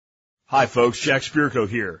Hi folks, Jack Spirko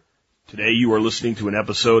here. Today you are listening to an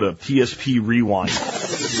episode of TSP Rewind.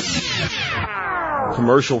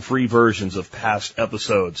 Commercial-free versions of past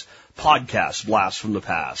episodes, podcast blasts from the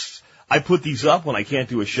past. I put these up when I can't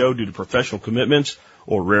do a show due to professional commitments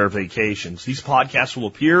or rare vacations. These podcasts will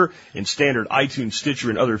appear in standard iTunes, Stitcher,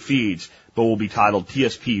 and other feeds, but will be titled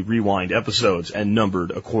TSP Rewind episodes and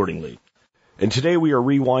numbered accordingly. And today we are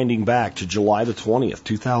rewinding back to July the 20th,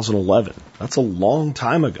 2011. That's a long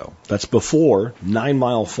time ago. That's before 9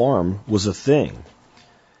 Mile Farm was a thing.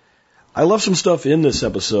 I left some stuff in this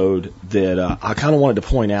episode that I kind of wanted to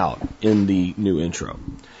point out in the new intro.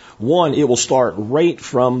 One, it will start right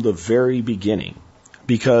from the very beginning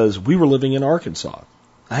because we were living in Arkansas.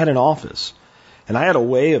 I had an office, and I had a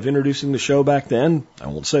way of introducing the show back then. I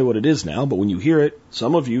won't say what it is now, but when you hear it,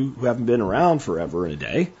 some of you who haven't been around forever and a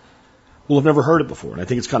day will have never heard it before, and I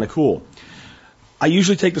think it's kind of cool. I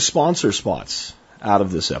usually take the sponsor spots out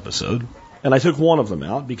of this episode, and I took one of them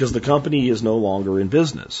out because the company is no longer in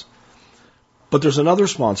business. But there's another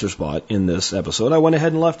sponsor spot in this episode. I went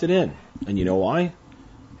ahead and left it in. And you know why?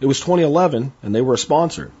 It was 2011, and they were a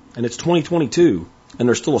sponsor. And it's 2022, and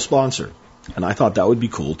they're still a sponsor. And I thought that would be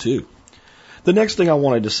cool, too. The next thing I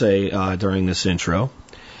wanted to say during this intro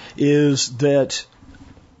is that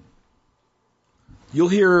you'll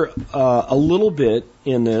hear a little bit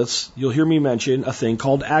in this, you'll hear me mention a thing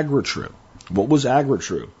called AgriTrue. What was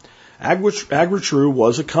AgriTrue? AgriTrue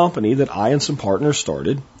was a company that I and some partners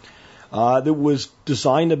started that was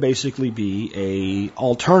designed to basically be a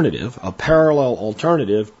parallel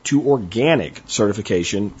alternative to organic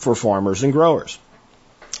certification for farmers and growers.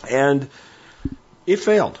 And it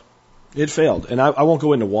failed. It failed. And I won't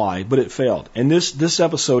go into why, but it failed. And this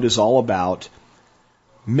episode is all about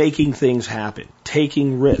making things happen,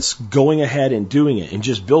 taking risks, going ahead and doing it, and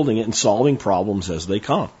just building it and solving problems as they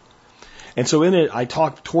come. And so in it, I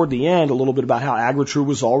talked toward the end a little bit about how AgriTrue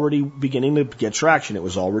was already beginning to get traction. It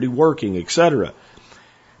was already working, etc.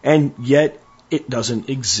 And yet, it doesn't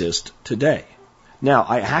exist today. Now,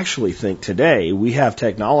 I actually think today we have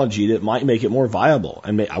technology that might make it more viable.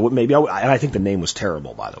 And I think the name was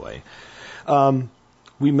terrible, by the way.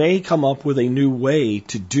 We may come up with a new way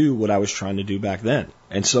to do what I was trying to do back then.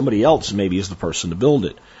 And somebody else maybe is the person to build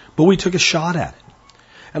it. But we took a shot at it.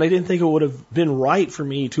 And I didn't think it would have been right for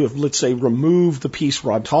me to have, let's say, removed the piece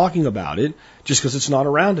where I'm talking about it just because it's not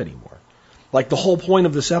around anymore. Like the whole point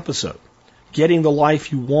of this episode, getting the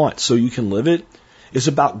life you want so you can live it, is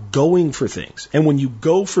about going for things. And when you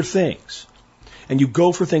go for things, and you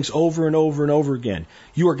go for things over and over and over again,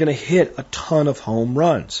 you are going to hit a ton of home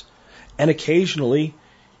runs. And occasionally,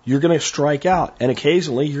 you're going to strike out. And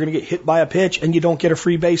occasionally, you're going to get hit by a pitch and you don't get a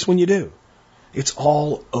free base when you do. It's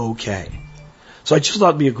all okay. So I just thought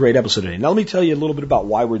it'd be a great episode today. Now let me tell you a little bit about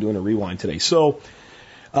why we're doing a rewind today. So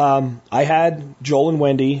I had Joel and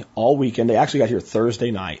Wendy all weekend. They actually got here Thursday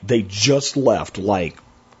night. They just left like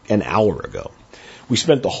an hour ago. We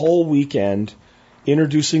spent the whole weekend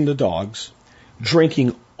introducing the dogs,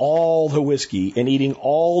 drinking all the whiskey, and eating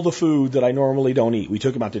all the food that I normally don't eat. We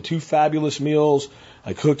took them out to 2 fabulous meals.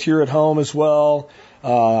 I cooked here at home as well.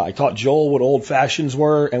 I taught Joel what old fashions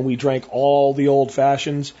were, and we drank all the old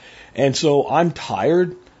fashions. And so I'm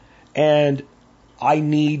tired, and I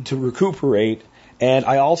need to recuperate. And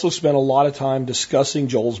I also spent a lot of time discussing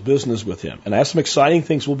Joel's business with him. And I have some exciting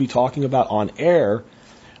things we'll be talking about on air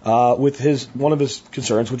with one of his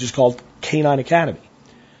concerns, which is called Canine Academy.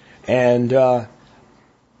 And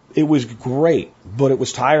it was great, but it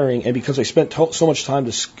was tiring. And because I spent so much time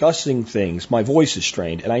discussing things, my voice is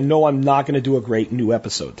strained. And I know I'm not going to do a great new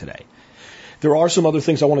episode today. There are some other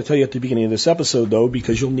things I want to tell you at the beginning of this episode, though,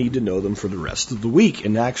 because you'll need to know them for the rest of the week,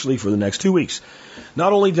 and actually for the next 2 weeks.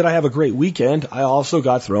 Not only did I have a great weekend, I also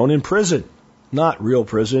got thrown in prison. Not real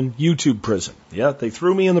prison, YouTube prison. Yeah, they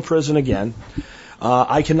threw me in the prison again.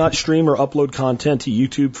 I cannot stream or upload content to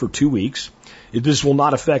YouTube for 2 weeks. This will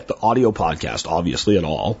not affect the audio podcast, obviously, at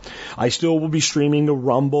all. I still will be streaming to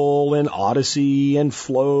Rumble and Odyssey and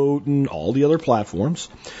Float and all the other platforms.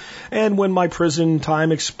 And when my prison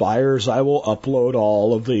time expires, I will upload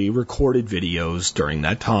all of the recorded videos during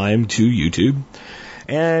that time to YouTube.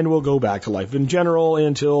 And we'll go back to life in general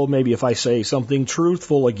until maybe if I say something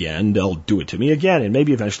truthful again, they'll do it to me again. And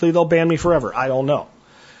maybe eventually they'll ban me forever. I don't know.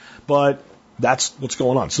 But that's what's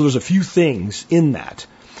going on. So there's a few things in that.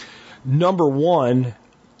 Number one,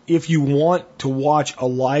 if you want to watch a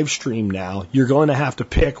live stream now, you're going to have to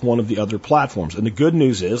pick one of the other platforms. And the good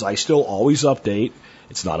news is I still always update.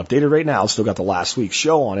 It's not updated right now. It's still got the last week's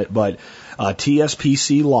show on it, but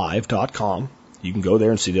tspclive.com. You can go there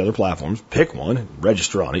and see the other platforms. Pick one and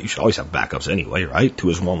register on it. You should always have backups anyway, right? 2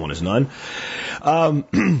 is 1, 1 is none.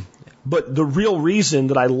 But the real reason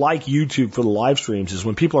that I like YouTube for the live streams is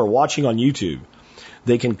when people are watching on YouTube,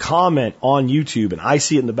 they can comment on YouTube, and I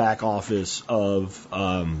see it in the back office of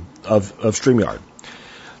StreamYard.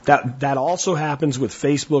 That also happens with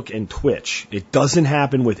Facebook and Twitch. It doesn't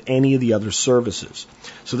happen with any of the other services.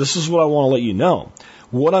 So this is what I want to let you know.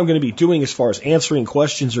 What I'm going to be doing as far as answering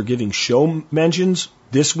questions or giving show mentions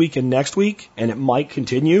this week and next week, and it might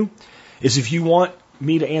continue, is if you want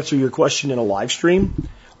me to answer your question in a live stream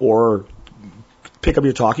or pick up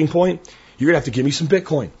your talking point, you're going to have to give me some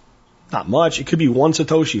Bitcoin. Not much. It could be 1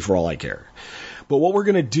 Satoshi for all I care. But what we're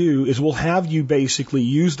going to do is we'll have you basically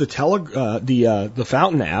use the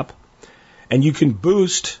Fountain app, and you can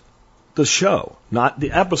boost the show, not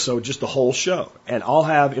the episode, just the whole show. And I'll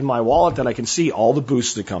have in my wallet that I can see all the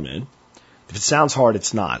boosts that come in. If it sounds hard,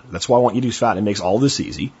 it's not. That's why I want you to use Fountain. It makes all this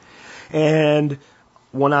easy. And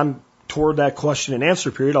when I'm toward that question and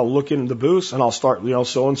answer period, I'll look in the boosts and I'll start,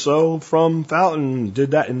 so-and-so from Fountain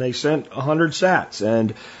did that, and they sent 100 sats.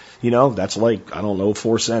 And that's like, I don't know,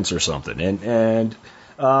 4 cents or something. Their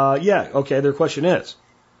question is.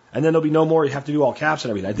 And then there'll be no more, you have to do all caps and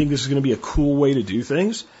everything. I think this is going to be a cool way to do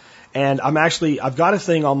things. And I've got a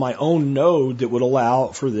thing on my own node that would allow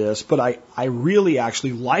for this, but I really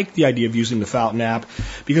actually like the idea of using the Fountain app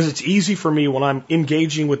because it's easy for me when I'm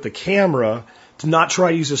engaging with the camera to not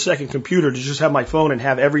try to use a second computer, to just have my phone and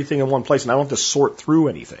have everything in one place, and I don't have to sort through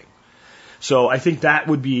anything. So I think that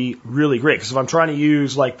would be really great, because if I'm trying to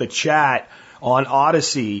use like the chat on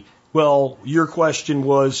Odyssey, well, your question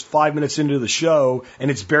was 5 minutes into the show and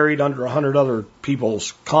it's buried under 100 other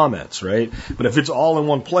people's comments, right? But if it's all in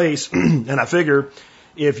one place, and I figure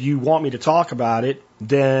if you want me to talk about it,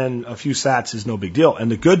 then a few sats is no big deal. And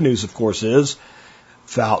the good news, of course, is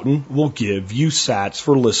Fountain will give you sats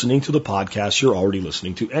for listening to the podcast you're already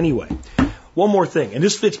listening to anyway. One more thing, and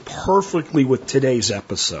this fits perfectly with today's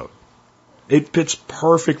episode. It fits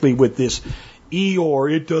perfectly with this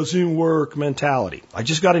Eeyore, it doesn't work mentality. I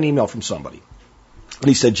just got an email from somebody. And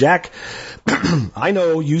he said, Jack, I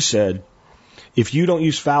know you said if you don't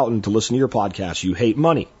use Fountain to listen to your podcast, you hate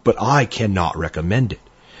money, but I cannot recommend it.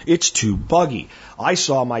 It's too buggy. I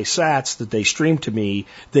saw my sats that they streamed to me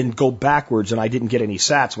then go backwards, and I didn't get any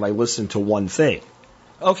sats when I listened to one thing.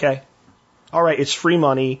 Okay. All right, it's free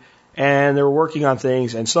money, and they're working on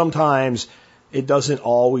things, and sometimes it doesn't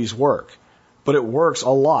always work. But it works a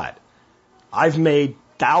lot. I've made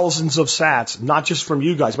thousands of sats, not just from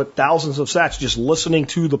you guys, but thousands of sats just listening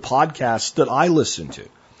to the podcasts that I listen to.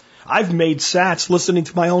 I've made sats listening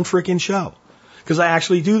to my own freaking show, because I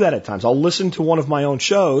actually do that at times. I'll listen to one of my own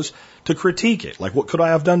shows to critique it. Like, what could I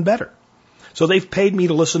have done better? So they've paid me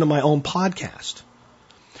to listen to my own podcast.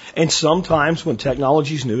 And sometimes when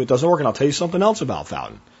technology's new, it doesn't work. And I'll tell you something else about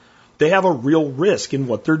Fountain. They have a real risk in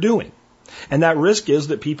what they're doing. And that risk is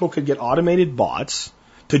that people could get automated bots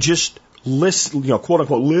to just listen, quote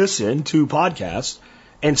unquote, listen to podcasts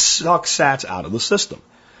and suck sats out of the system.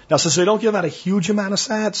 Now, since they don't give out a huge amount of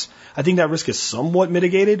sats, I think that risk is somewhat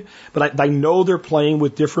mitigated, but I know they're playing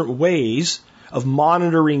with different ways of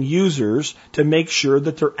monitoring users to make sure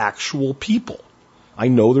that they're actual people. I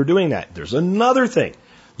know they're doing that. There's another thing.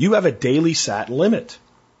 You have a daily sat limit.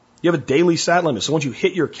 You have a daily sat limit. So once you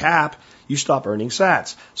hit your cap, you stop earning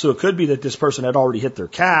sats. So it could be that this person had already hit their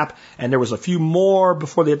cap, and there was a few more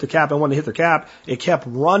before they hit the cap, and when they hit their cap, it kept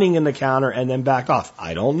running in the counter and then backed off.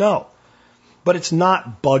 I don't know. But it's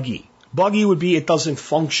not buggy. Buggy would be it doesn't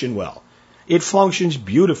function well. It functions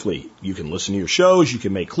beautifully. You can listen to your shows, you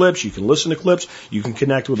can make clips, you can listen to clips, you can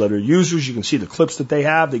connect with other users, you can see the clips that they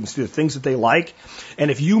have, they can see the things that they like.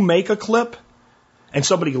 And if you make a clip and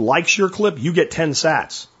somebody likes your clip, you get 10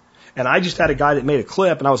 sats. And I just had a guy that made a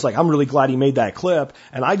clip, and I was like, I'm really glad he made that clip.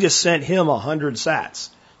 And I just sent him 100 sats.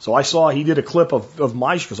 So I saw he did a clip of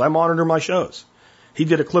my, because I monitor my shows. He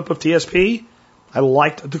did a clip of TSP. I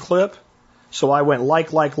liked the clip. So I went like,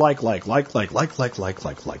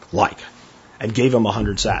 and gave him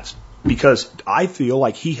 100 sats. Because I feel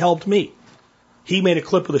like he helped me. He made a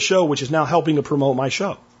clip of the show, which is now helping to promote my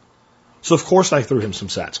show. So of course I threw him some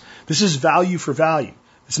sats. This is value for value.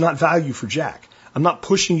 It's not value for Jack. I'm not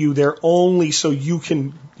pushing you there only so you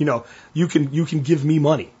can give me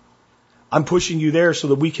money. I'm pushing you there so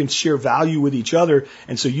that we can share value with each other,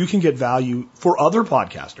 and so you can get value for other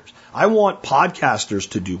podcasters. I want podcasters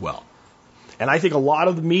to do well. And I think a lot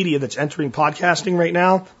of the media that's entering podcasting right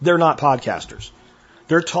now, they're not podcasters.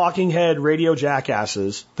 They're talking head radio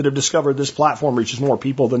jackasses that have discovered this platform reaches more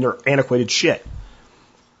people than their antiquated shit.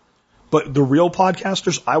 But the real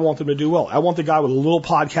podcasters, I want them to do well. I want the guy with a little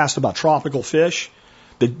podcast about tropical fish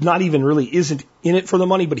that not even really isn't in it for the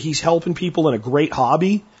money, but he's helping people in a great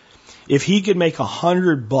hobby. If he could make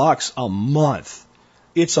 $100 a month,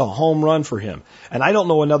 it's a home run for him. And I don't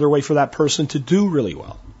know another way for that person to do really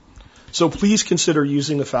well. So please consider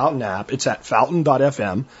using the Fountain app. It's at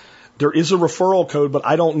fountain.fm. There is a referral code, but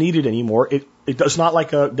I don't need it anymore. It does not like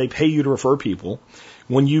they pay you to refer people.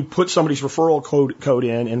 When you put somebody's referral code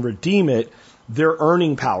in and redeem it, their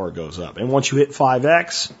earning power goes up. And once you hit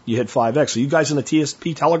 5X, you hit 5X. So you guys in the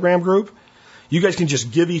TSP Telegram group, you guys can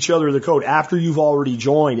just give each other the code after you've already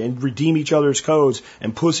joined and redeem each other's codes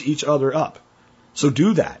and push each other up. So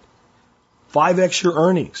do that. 5X your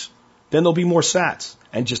earnings. Then there'll be more sats.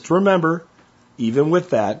 And just remember, even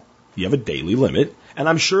with that, you have a daily limit. And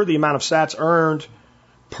I'm sure the amount of sats earned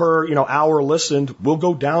per, hour listened will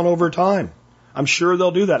go down over time. I'm sure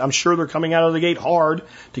they'll do that. I'm sure they're coming out of the gate hard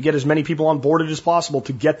to get as many people on boarded as possible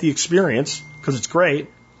to get the experience, because it's great.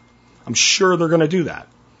 I'm sure they're going to do that.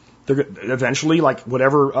 They're eventually, like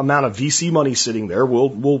whatever amount of VC money sitting there will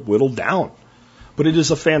whittle down. But it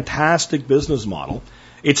is a fantastic business model.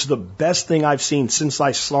 It's the best thing I've seen since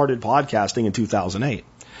I started podcasting in 2008.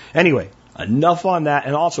 Anyway, enough on that.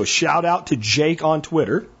 And also shout out to Jake on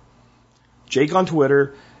Twitter. Jake on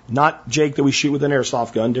Twitter, not Jake that we shoot with an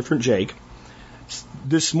airsoft gun, different Jake.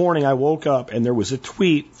 This morning I woke up and there was a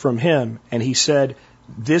tweet from him, and he said,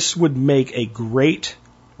 this would make a great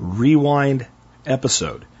rewind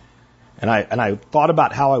episode. And I thought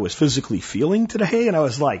about how I was physically feeling today, and I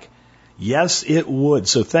was like, yes, it would.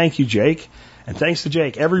 So thank you, Jake. And thanks to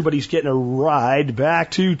Jake, everybody's getting a ride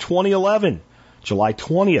back to 2011, July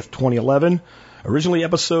 20th, 2011, originally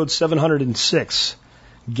episode 706,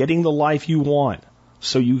 Getting the Life You Want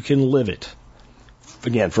So You Can Live It.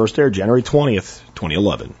 Again, first air January 20th,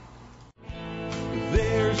 2011.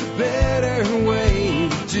 There's a better way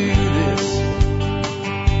to do this.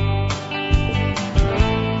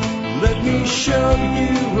 Let me show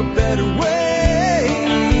you a better way.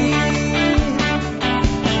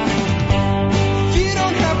 You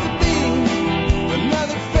don't have to be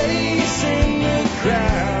another face in the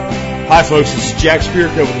crowd. Hi folks, this is Jack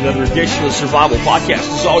Spirko with another edition of the Survival Podcast.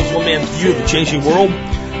 As always, one man's view of the changing world,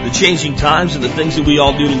 the changing times, and the things that we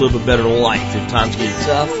all do to live a better life if times get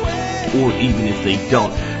tough or even if they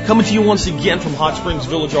don't. Coming to you once again from Hot Springs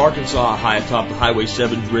Village, Arkansas, high atop the Highway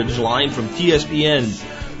 7 Bridge line from TSPN,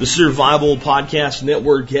 the Survival Podcast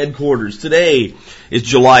Network headquarters. Today is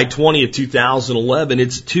July 20th, 2011.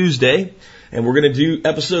 It's Tuesday, and we're going to do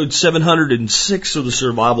episode 706 of the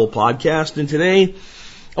Survival Podcast. And today,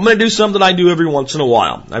 I'm going to do something I do every once in a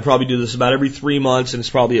while. I probably do this about every 3 months, and it's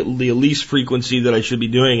probably at the least frequency that I should be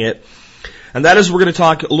doing it. And that is, we're going to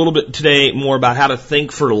talk a little bit today more about how to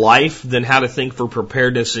think for life than how to think for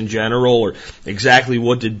preparedness in general, or exactly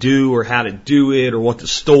what to do or how to do it or what to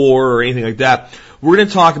store or anything like that. We're going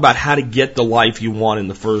to talk about how to get the life you want in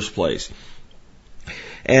the first place.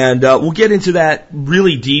 And we'll get into that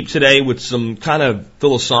really deep today with some kind of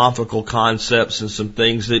philosophical concepts and some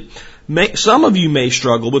things that some of you may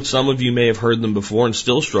struggle with, some of you may have heard them before and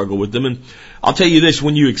still struggle with them. And I'll tell you this,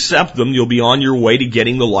 when you accept them, you'll be on your way to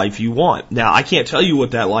getting the life you want. Now, I can't tell you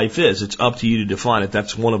what that life is. It's up to you to define it.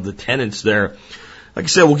 That's one of the tenets there. Like I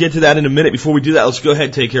said, we'll get to that in a minute. Before we do that, let's go ahead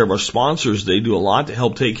and take care of our sponsors. They do a lot to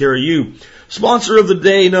help take care of you. Sponsor of the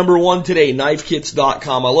day, number one today,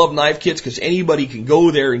 knifekits.com. I love knife kits because anybody can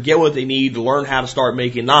go there and get what they need to learn how to start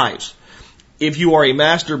making knives. If you are a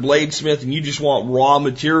master bladesmith and you just want raw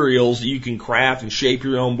materials that you can craft and shape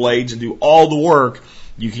your own blades and do all the work,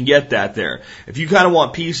 you can get that there. If you kind of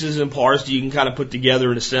want pieces and parts that you can kind of put together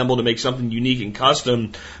and assemble to make something unique and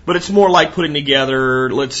custom, but it's more like putting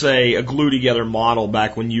together, let's say, a glue-together model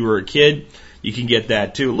back when you were a kid, you can get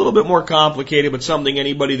that too. A little bit more complicated, but something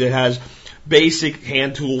anybody that has basic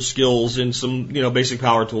hand tool skills and some, basic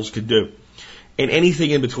power tools could do. And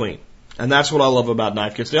anything in between. And that's what I love about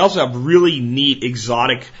knife kits. They also have really neat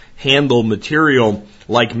exotic handle material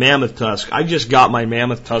like mammoth tusk. I just got my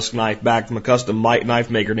mammoth tusk knife back from a custom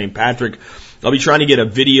knife maker named Patrick. I'll be trying to get a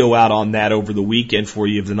video out on that over the weekend for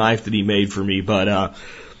you of the knife that he made for me. But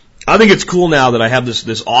I think it's cool now that I have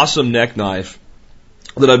this awesome neck knife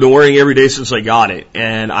that I've been wearing every day since I got it.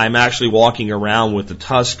 And I'm actually walking around with the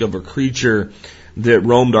tusk of a creature that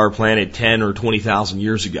roamed our planet 10 or 20,000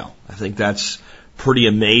 years ago. I think that's pretty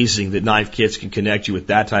amazing that knife kits can connect you with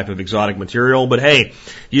that type of exotic material. But hey,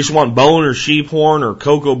 you just want bone or sheep horn or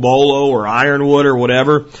coco bolo or ironwood or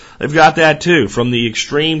whatever, they've got that too, from the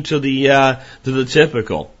extreme to the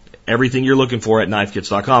typical. Everything you're looking for at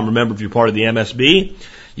knifekits.com. Remember, if you're part of the MSB,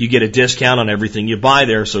 You get a discount on everything you buy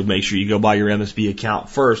there, so make sure you go buy your MSB account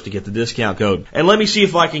first to get the discount code. And let me see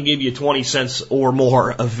if I can give you 20 cents or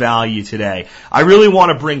more of value today. I really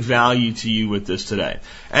want to bring value to you with this today.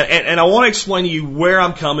 And I want to explain to you where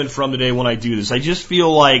I'm coming from today when I do this. I just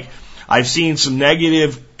feel like I've seen some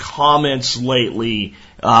negative comments lately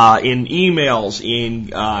in emails, in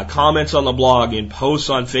comments on the blog, in posts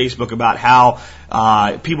on Facebook about how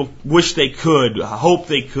people wish they could, hope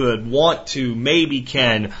they could, want to, maybe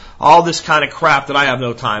can, all this kind of crap that I have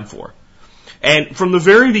no time for. And from the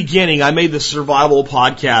very beginning, I made the Survival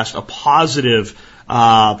Podcast a positive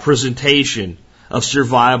presentation of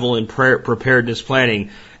survival and preparedness planning.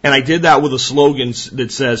 And I did that with a slogan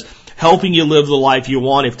that says, helping you live the life you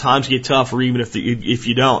want if times get tough, or even if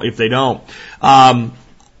they don't.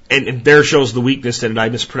 And there shows the weakness in it. I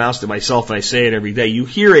mispronounced it myself, and I say it every day. You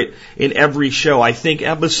hear it in every show. I think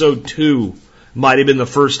episode 2 might have been the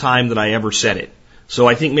first time that I ever said it. So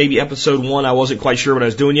I think maybe episode 1, I wasn't quite sure what I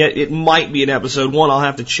was doing yet. It might be in episode 1. I'll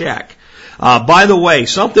have to check. By the way,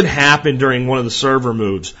 something happened during one of the server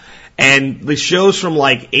moves, and the shows from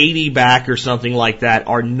like 80 back or something like that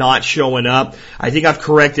are not showing up. I think I've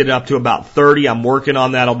corrected it up to about 30. I'm working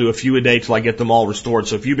on that. I'll do a few a day till I get them all restored.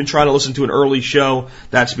 So if you've been trying to listen to an early show,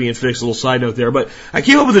 that's being fixed. A little side note there. But I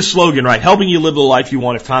came up with this slogan, right? Helping you live the life you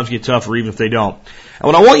want if times get tough or even if they don't. And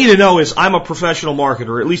what I want you to know is I'm a professional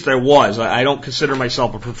marketer. At least I was. I don't consider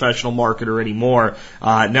myself a professional marketer anymore.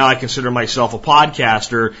 Now I consider myself a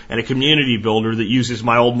podcaster and a community builder that uses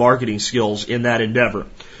my old marketing skills in that endeavor.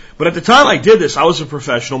 But at the time I did this, I was a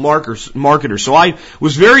professional marketer. So I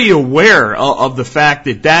was very aware of the fact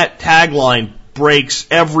that tagline breaks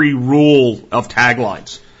every rule of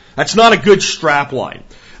taglines. That's not a good strapline.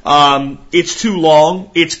 It's too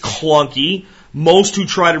long. It's clunky. Most who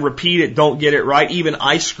try to repeat it don't get it right. Even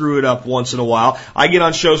I screw it up once in a while. I get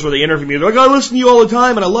on shows where they interview me. They're like, I listen to you all the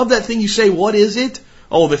time, and I love that thing you say. What is it?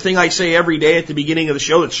 Oh, the thing I say every day at the beginning of the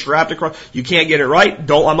show that's strapped across. You can't get it right.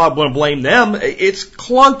 I'm not going to blame them. It's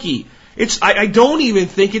clunky. I don't even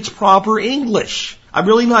think it's proper English. I'm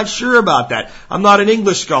really not sure about that. I'm not an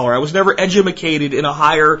English scholar. I was never educated in a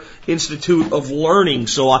higher institute of learning,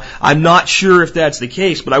 so I'm not sure if that's the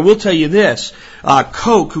case. But I will tell you this.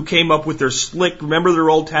 Coke, who came up with their slick, remember their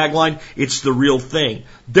old tagline? It's the real thing.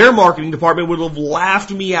 Their marketing department would have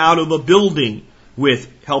laughed me out of a building with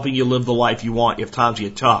helping you live the life you want if times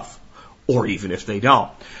get tough, or even if they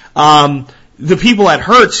don't. The people at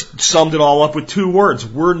Hertz summed it all up with 2 words.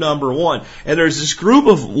 We're number one. And there's this group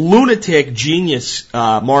of lunatic genius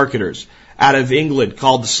marketers out of England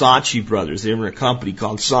called the Saatchi brothers. They were in a company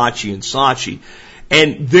called Saatchi and Saatchi.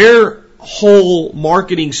 And their whole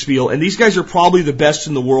marketing spiel, and these guys are probably the best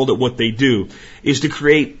in the world at what they do, is to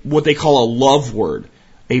create what they call a love word.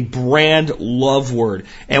 A brand love word.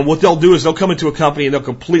 And what they'll do is they'll come into a company and they'll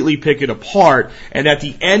completely pick it apart. And at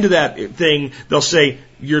the end of that thing, they'll say,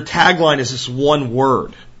 your tagline is this one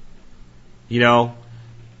word. You know?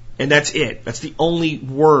 And that's it. That's the only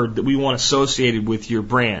word that we want associated with your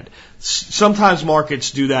brand. Sometimes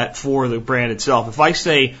markets do that for the brand itself. If I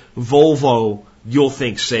say Volvo, you'll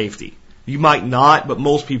think safety. You might not, but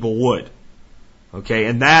most people would. Okay?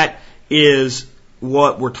 And that is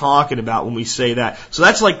what we're talking about when we say that. So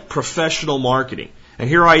that's like professional marketing. And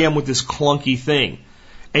here I am with this clunky thing.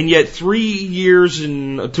 And yet 3 years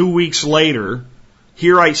and 2 weeks later,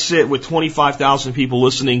 here I sit with 25,000 people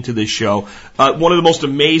listening to this show. One of the most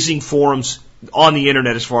amazing forums on the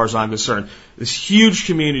internet as far as I'm concerned. This huge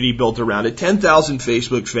community built around it. 10,000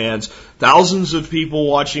 Facebook fans, thousands of people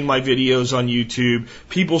watching my videos on YouTube,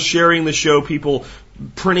 people sharing the show, people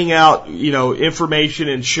printing out, information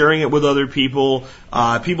and sharing it with other people,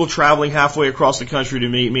 people traveling halfway across the country to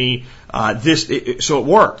meet me. So it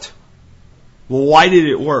worked. Well, why did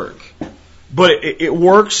it work? But it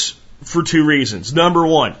works for 2 reasons. Number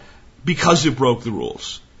one, because it broke the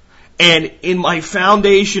rules. And in my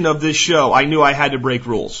foundation of this show, I knew I had to break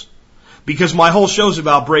rules. Because my whole show is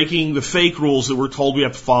about breaking the fake rules that we're told we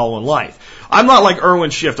have to follow in life. I'm not like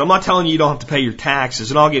Irwin Schiff. I'm not telling you don't have to pay your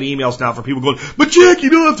taxes. And I'll get emails now from people going, but Jack,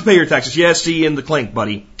 you don't have to pay your taxes. Yeah, see in the clink,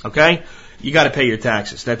 buddy. Okay? You got to pay your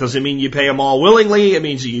taxes. That doesn't mean you pay them all willingly. It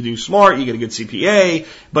means that you do smart, you get a good CPA,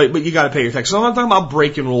 but you got to pay your taxes. So I'm not talking about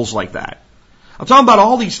breaking rules like that. I'm talking about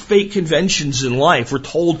all these fake conventions in life. We're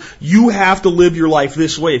told you have to live your life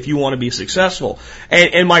this way if you want to be successful.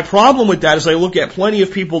 And my problem with that is I look at plenty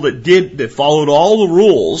of people that followed all the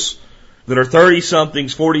rules, that are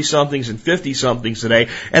 30-somethings, 40-somethings, and 50-somethings today,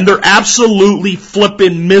 and they're absolutely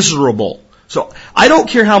flippin' miserable. So I don't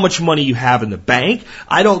care how much money you have in the bank.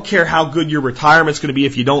 I don't care how good your retirement's going to be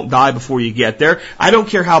if you don't die before you get there. I don't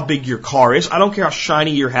care how big your car is. I don't care how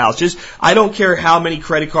shiny your house is. I don't care how many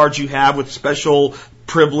credit cards you have with special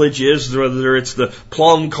privileges, whether it's the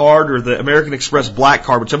Plum card or the American Express Black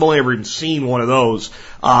card, which I've only ever even seen one of those.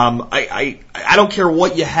 I don't care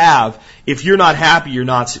what you have. If you're not happy, you're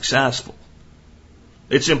not successful.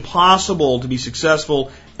 It's impossible to be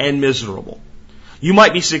successful and miserable. You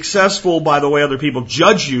might be successful by the way other people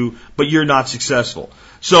judge you, but you're not successful.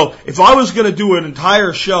 So if I was going to do an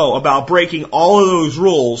entire show about breaking all of those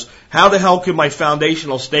rules, how the hell could my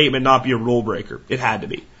foundational statement not be a rule breaker? It had to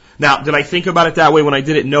be. Now, did I think about it that way when I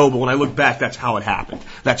did it? No, but when I look back, that's how it happened.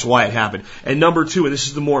 That's why it happened. And number two, and this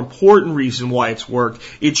is the more important reason why it's worked,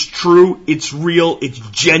 it's true, it's real, it's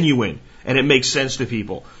genuine, and it makes sense to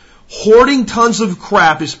people. Hoarding tons of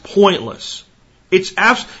crap is pointless. It's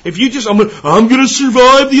if you just, I'm gonna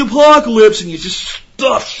survive the apocalypse, and you just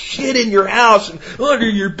stuff shit in your house and under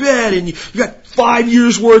your bed, and you got 5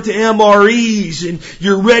 years worth of MREs, and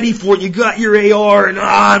you're ready for it, you got your AR, and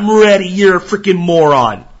I'm ready, you're a freaking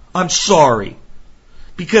moron. I'm sorry.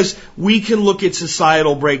 Because we can look at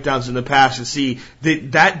societal breakdowns in the past and see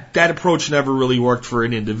that approach never really worked for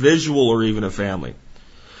an individual or even a family.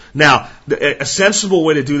 Now, a sensible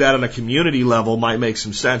way to do that on a community level might make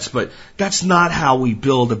some sense, but that's not how we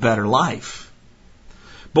build a better life.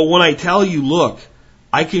 But when I tell you, look,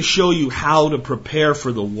 I can show you how to prepare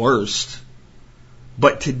for the worst,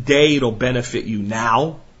 but today it'll benefit you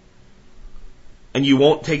now, and you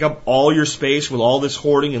won't take up all your space with all this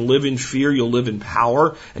hoarding and live in fear, you'll live in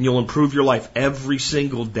power, and you'll improve your life every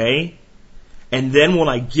single day. And then when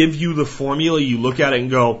I give you the formula, you look at it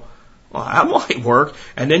and go, well, that might work.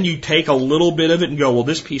 And then you take a little bit of it and go, well,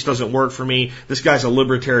 this piece doesn't work for me. This guy's a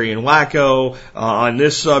libertarian wacko on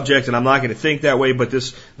this subject, and I'm not going to think that way, but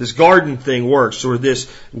this garden thing works, or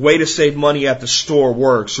this way to save money at the store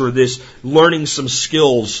works, or this learning some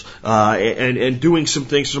skills and doing some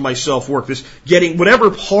things for myself work. This getting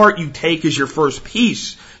whatever part you take as your first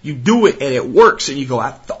piece, you do it and it works, and you go,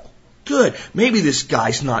 I felt good. Maybe this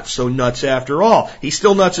guy's not so nuts after all. He's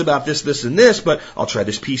still nuts about this, this, and this, but I'll try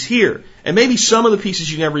this piece here. And maybe some of the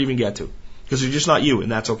pieces you never even get to, because they're just not you,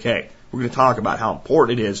 and that's okay. We're going to talk about how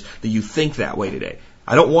important it is that you think that way today.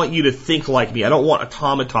 I don't want you to think like me. I don't want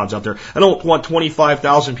automatons out there. I don't want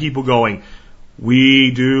 25,000 people going,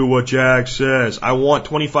 we do what Jack says. I want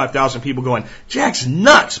 25,000 people going, Jack's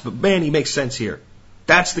nuts, but man, he makes sense here.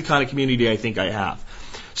 That's the kind of community I think I have.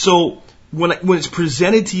 So, when it's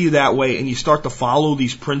presented to you that way and you start to follow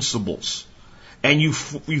these principles and you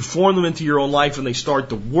form them into your own life and they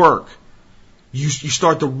start to work, you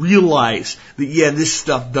start to realize that, yeah, this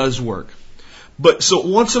stuff does work. But so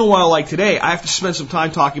once in a while, like today, I have to spend some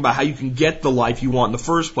time talking about how you can get the life you want in the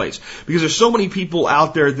first place. Because there's so many people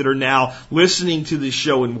out there that are now listening to this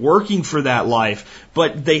show and working for that life,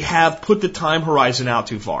 but they have put the time horizon out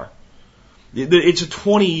too far. It's a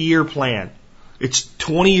 20-year plan.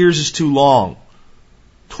 20 years is too long.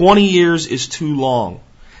 20 years is too long.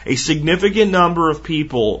 A significant number of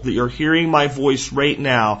people that are hearing my voice right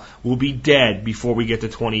now will be dead before we get to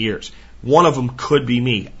 20 years. One of them could be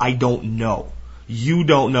me. I don't know. You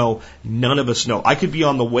don't know. None of us know. I could be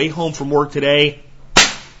on the way home from work today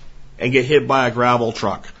and get hit by a gravel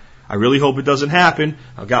truck. I really hope it doesn't happen.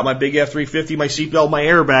 I've got my big F-350, my seatbelt, my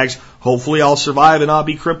airbags. Hopefully I'll survive and I'll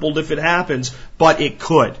be crippled if it happens, but it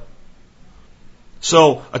could.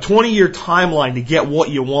 So a 20-year timeline to get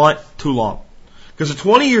what you want, too long. Because a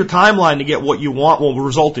 20-year timeline to get what you want will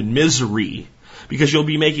result in misery. Because you'll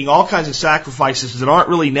be making all kinds of sacrifices that aren't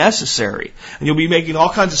really necessary. And you'll be making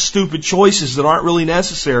all kinds of stupid choices that aren't really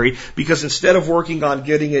necessary. Because instead of working on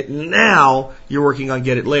getting it now, you're working on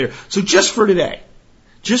getting it later. So just for today,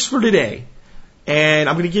 and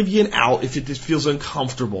I'm going to give you an out if it feels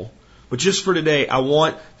uncomfortable. But just for today, I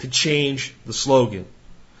want to change the slogan.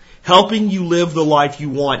 Helping you live the life you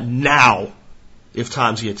want now if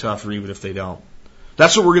times get tough or even if they don't.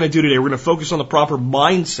 That's what we're going to do today. We're going to focus on the proper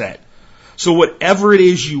mindset. So whatever it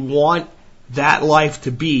is you want that life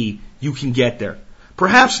to be, you can get there.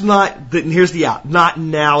 Perhaps not, and here's the out, not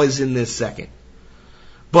now as in this second.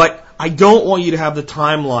 But I don't want you to have the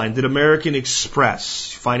timeline that American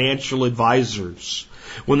Express, financial advisors,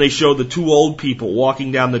 when they show the two old people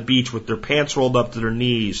walking down the beach with their pants rolled up to their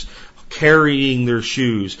knees, carrying their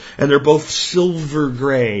shoes, and they're both silver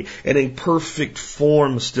gray and in perfect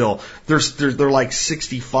form still. They're like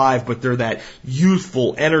 65, but they're that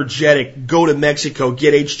youthful, energetic, go to Mexico,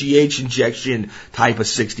 get HGH injection type of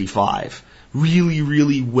 65. Really,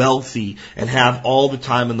 really wealthy and have all the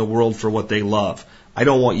time in the world for what they love. I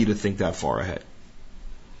don't want you to think that far ahead.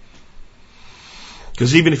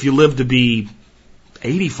 Because even if you live to be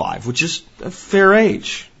 85, which is a fair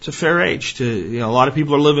age, it's a fair age to, a lot of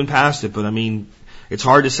people are living past it, but I mean, it's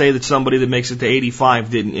hard to say that somebody that makes it to 85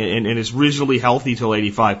 didn't, and is reasonably healthy till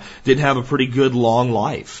 85, didn't have a pretty good long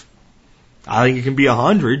life. I think it can be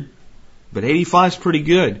 100, but 85 is pretty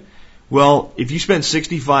good. Well, if you spend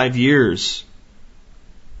 65 years,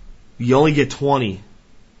 you only get 20,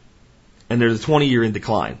 and there's a 20-year in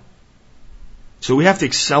decline. So we have to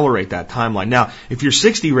accelerate that timeline. Now, if you're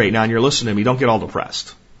 60 right now and you're listening to me, don't get all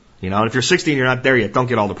depressed. And if you're 60 and you're not there yet, don't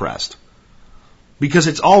get all depressed. Because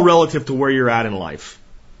it's all relative to where you're at in life.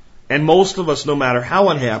 And most of us, no matter how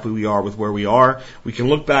unhappy we are with where we are, we can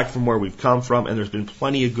look back from where we've come from, and there's been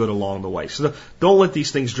plenty of good along the way. So don't let these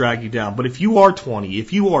things drag you down. But if you are 20,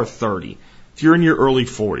 if you are 30, if you're in your early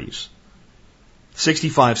 40s,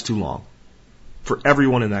 65 is too long for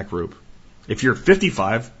everyone in that group. If you're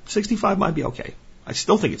 55, 65 might be okay. I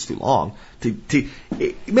still think it's too long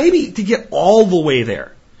maybe to get all the way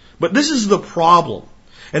there. But this is the problem.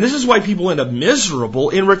 And this is why people end up miserable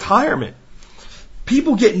in retirement.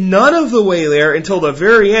 People get none of the way there until the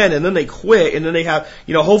very end, and then they quit, and then they have,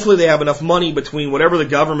 hopefully they have enough money between whatever the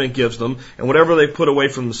government gives them and whatever they put away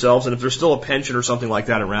from themselves, and if there's still a pension or something like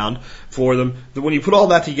that around for them, that when you put all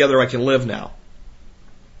that together, I can live now.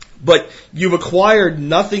 But you've acquired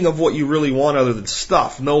nothing of what you really want other than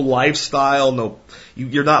stuff. No lifestyle,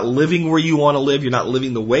 you're not living where you want to live, you're not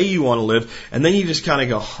living the way you want to live, and then you just kind of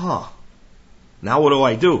go, now what do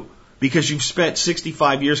I do? Because you've spent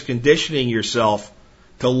 65 years conditioning yourself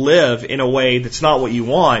to live in a way that's not what you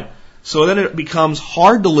want, so then it becomes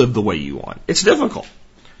hard to live the way you want. It's difficult,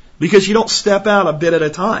 because you don't step out a bit at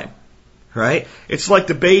a time. Right? It's like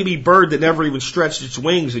the baby bird that never even stretched its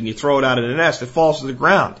wings, and you throw it out of the nest, it falls to the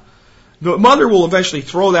ground. The mother will eventually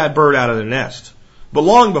throw that bird out of the nest. But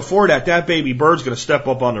long before that, that baby bird's going to step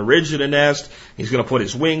up on the ridge of the nest. He's going to put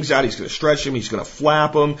his wings out. He's going to stretch them. He's going to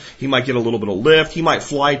flap them. He might get a little bit of lift. He might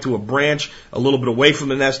fly to a branch a little bit away from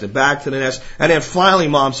the nest and back to the nest. And then finally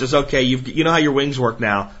mom says, okay, you know how your wings work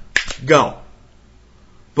now. Go.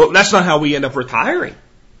 But that's not how we end up retiring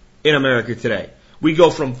in America today. We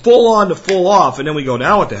go from full on to full off, and then we go,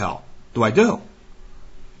 now what the hell do I do?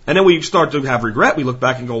 And then we start to have regret. We look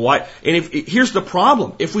back and go, why? And here's the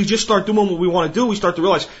problem. If we just start doing what we want to do, we start to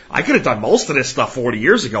realize, I could have done most of this stuff 40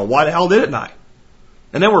 years ago. Why the hell didn't I?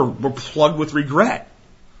 And then we're plugged with regret.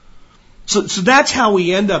 So that's how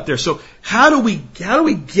we end up there. So how do we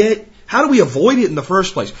avoid it in the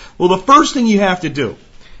first place? Well, the first thing you have to do,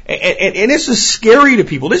 and this is scary to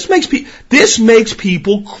people. This makes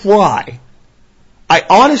people cry.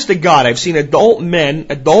 Honest to God, I've seen adult men,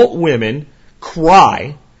 adult women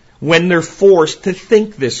cry when they're forced to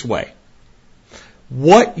think this way.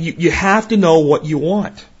 You have to know what you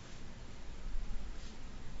want.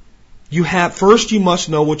 First you must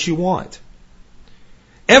know what you want.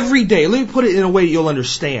 Every day, let me put it in a way you'll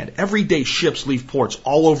understand. Every day ships leave ports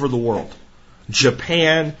all over the world.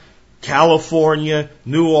 Japan, California,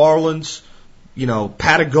 New Orleans,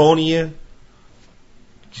 Patagonia,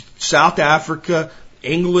 South Africa,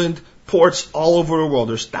 England, ports all over the world.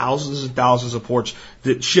 There's thousands and thousands of ports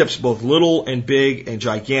that ships, both little and big and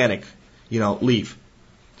gigantic, leave.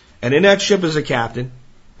 And in that ship is a captain,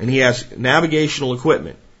 and he has navigational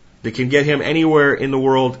equipment that can get him anywhere in the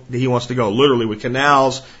world that he wants to go, literally with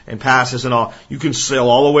canals and passes and all. You can sail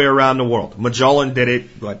all the way around the world. Magellan did it,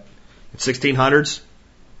 in 1600s?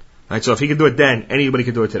 Right, so if he could do it then, anybody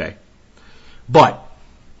could do it today. But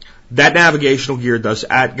that navigational gear does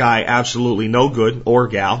that guy absolutely no good, or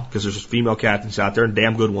gal, because there's female captains out there and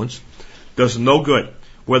damn good ones. Does no good.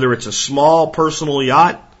 Whether it's a small personal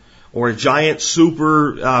yacht or a giant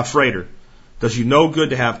super freighter, does you no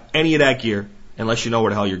good to have any of that gear unless you know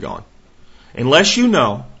where the hell you're going. Unless you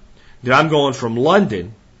know that I'm going from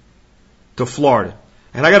London to Florida.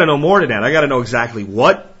 And I got to know more than that. I got to know exactly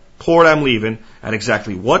what port I'm leaving, at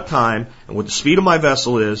exactly what time, and what the speed of my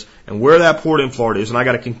vessel is, and where that port in Florida is, and I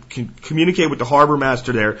got to communicate with the harbor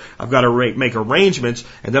master there. I've got to make arrangements,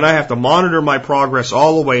 and then I have to monitor my progress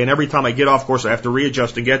all the way, and every time I get off course, I have to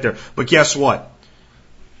readjust and get there. But guess what?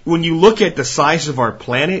 When you look at the size of our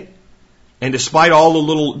planet, and despite all the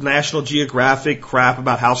little National Geographic crap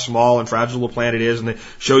about how small and fragile the planet is, and they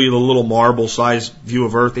show you the little marble-sized view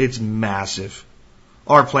of Earth, it's massive.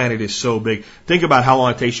 Our planet is so big. Think about how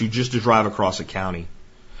long it takes you just to drive across a county.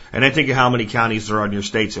 And then think of how many counties there are in your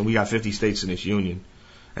states, and we got 50 states in this union.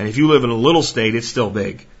 And if you live in a little state, it's still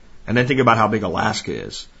big. And then think about how big Alaska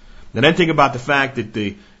is. And then think about the fact that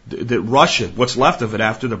that Russia, what's left of it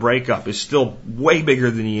after the breakup, is still way bigger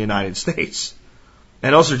than the United States.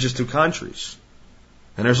 And those are just two countries.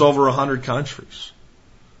 And there's over 100 countries.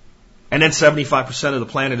 And then 75% of the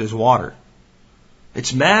planet is water.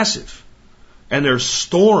 It's massive. And there's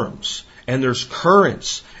storms, and there's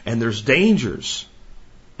currents, and there's dangers.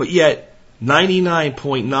 But yet,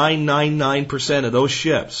 99.999% of those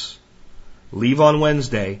ships leave on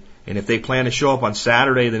Wednesday, and if they plan to show up on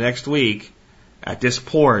Saturday the next week at this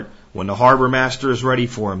port, when the harbor master is ready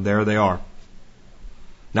for them, there they are.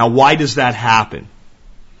 Now, why does that happen?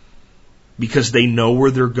 Because they know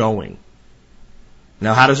where they're going.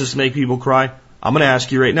 Now, how does this make people cry? I'm going to ask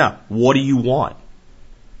you right now, what do you want?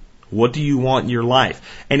 What do you want in your life?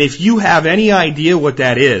 And if you have any idea what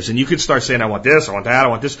that is, and you could start saying, I want this, I want that, I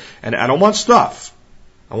want this, and I don't want stuff.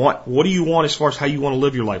 What do you want as far as how you want to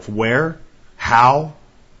live your life? Where? How?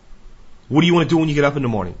 What do you want to do when you get up in the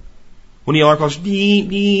morning? When the alarm goes, nee,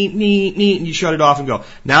 nee, nee, nee, and you shut it off and go,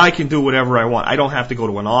 now I can do whatever I want. I don't have to go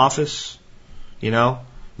to an office, you know?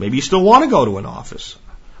 Maybe you still want to go to an office.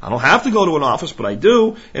 I don't have to go to an office, but I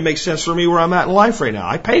do. It makes sense for me where I'm at in life right now.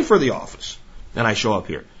 I pay for the office, and I show up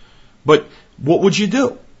here. But what would you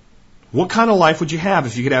do? What kind of life would you have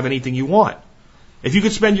if you could have anything you want? If you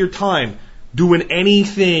could spend your time doing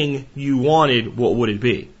anything you wanted, what would it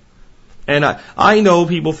be? And I know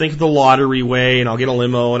people think of the lottery way, and I'll get a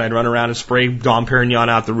limo, and I'd run around and spray Dom Perignon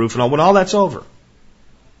out the roof, and all. When all that's over,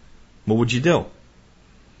 what would you do?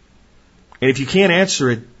 And if you can't answer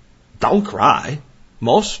it, don't cry.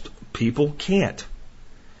 Most people can't.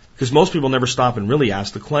 Because most people never stop and really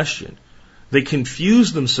ask the question. They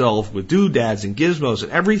confuse themselves with doodads and gizmos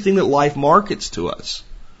and everything that life markets to us.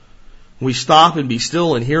 We stop and be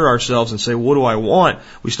still and hear ourselves and say, what do I want?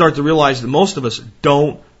 We start to realize that most of us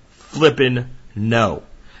don't flippin' know.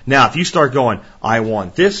 Now, if you start going, I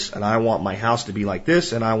want this, and I want my house to be like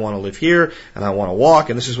this, and I want to live here, and I want to walk,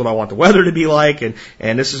 and this is what I want the weather to be like, and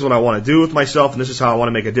this is what I want to do with myself, and this is how I want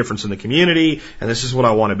to make a difference in the community, and this is what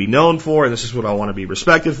I want to be known for, and this is what I want to be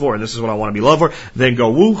respected for, and this is what I want to be loved for, then go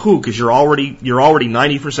woo-hoo, because you're already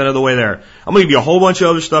 90% of the way there. I'm going to give you a whole bunch of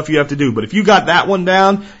other stuff you have to do, but if you got that one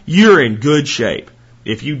down, you're in good shape.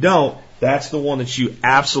 If you don't, that's the one that you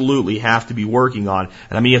absolutely have to be working on,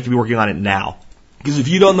 and I mean you have to be working on it now. Because if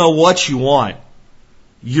you don't know what you want,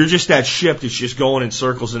 you're just that ship that's just going in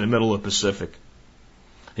circles in the middle of the Pacific.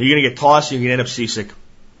 And you're going to get tossed and you're going to end up seasick.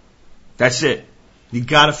 That's it. You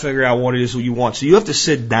got to figure out what it is that you want. So you have to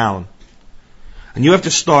sit down. And you have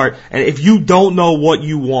to start. And if you don't know what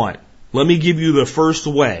you want, let me give you the first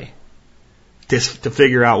way to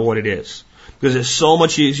figure out what it is. Because it's so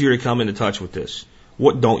much easier to come into touch with this.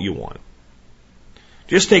 What don't you want?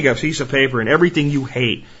 Just take a piece of paper and everything you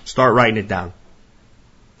hate, start writing it down.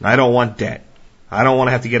 I don't want debt. I don't want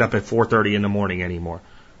to have to get up at 4:30 in the morning anymore.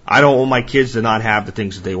 I don't want my kids to not have the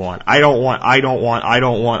things that they want. I don't want.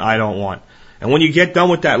 And when you get done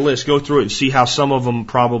with that list, go through it and see how some of them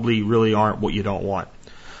probably really aren't what you don't want.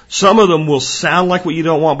 Some of them will sound like what you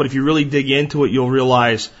don't want, but if you really dig into it, you'll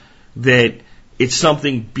realize that it's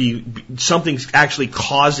something's actually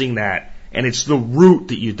causing that, and it's the root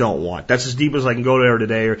that you don't want. That's as deep as I can go there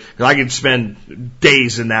today, or I could spend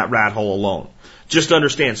days in that rat hole alone. Just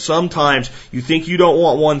understand, sometimes you think you don't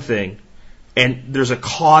want one thing, and there's a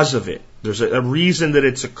cause of it. There's a reason that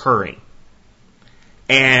it's occurring.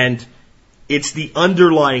 And it's the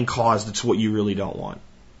underlying cause that's what you really don't want.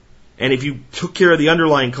 And if you took care of the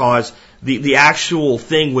underlying cause, the actual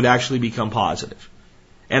thing would actually become positive.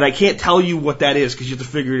 And I can't tell you what that is because you have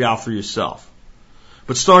to figure it out for yourself.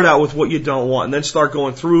 But start out with what you don't want, and then start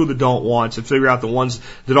going through the don't wants and figure out the ones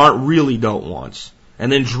that aren't really don't wants.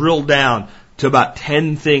 And then drill down to about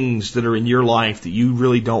 10 things that are in your life that you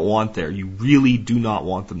really don't want there. You really do not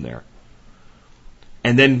want them there.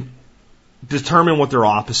 And then determine what their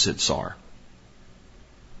opposites are.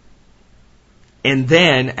 And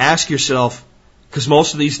then ask yourself, because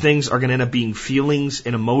most of these things are going to end up being feelings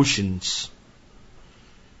and emotions.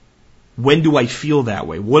 When do I feel that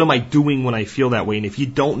way? What am I doing when I feel that way? And if you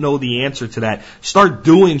don't know the answer to that, start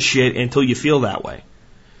doing shit until you feel that way.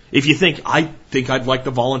 If you think I'd like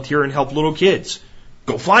to volunteer and help little kids,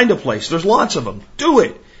 go find a place. There's lots of them. Do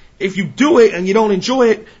it. If you do it and you don't enjoy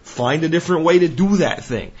it, find a different way to do that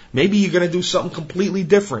thing. Maybe you're going to do something completely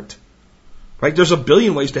different. Right? There's a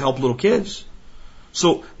billion ways to help little kids.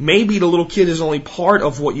 So maybe the little kid is only part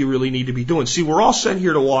of what you really need to be doing. See, we're all sent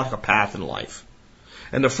here to walk a path in life.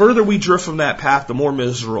 And the further we drift from that path, the more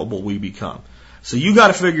miserable we become. So you got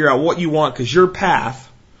to figure out what you want, because your path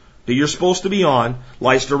that you're supposed to be on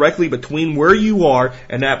lies directly between where you are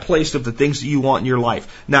and that place of the things that you want in your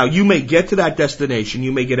life. Now, you may get to that destination,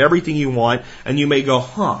 you may get everything you want, and you may go,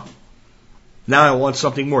 now I want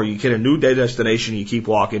something more. You get a new destination, you keep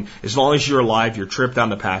walking. As long as you're alive, your trip down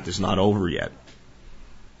the path is not over yet.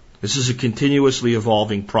 This is a continuously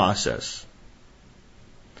evolving process.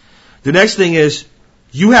 The next thing is,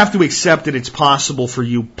 you have to accept that it's possible for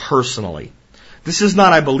you personally. This is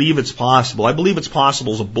not, I believe it's possible. I believe it's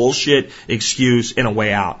possible is a bullshit excuse and a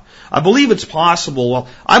way out. I believe it's possible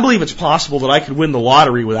that I could win the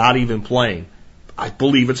lottery without even playing. I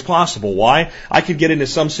believe it's possible. Why? I could get into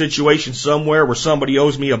some situation somewhere where somebody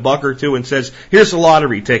owes me $1 or $2 and says, here's a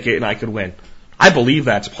lottery ticket, and I could win. I believe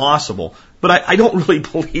that's possible. But I don't really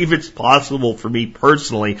believe it's possible for me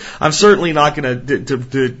personally. I'm certainly not going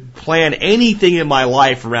to plan anything in my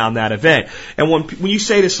life around that event. And when you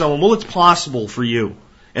say to someone, well, it's possible for you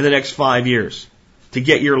in the next 5 years to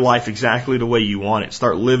get your life exactly the way you want it,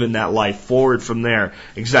 start living that life forward from there,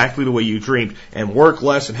 exactly the way you dreamed, and work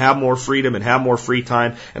less and have more freedom and have more free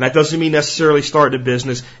time. And that doesn't mean necessarily starting a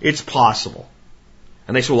business. It's possible.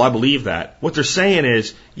 And they say, well, I believe that. What they're saying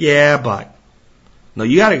is, yeah, but. No,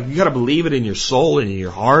 you gotta believe it in your soul and in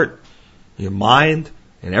your heart, your mind,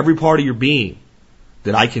 and every part of your being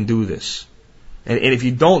that I can do this. And if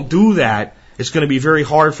you don't do that, it's going to be very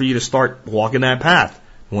hard for you to start walking that path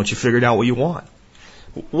once you figured out what you want.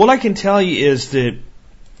 What I can tell you is that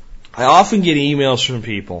I often get emails from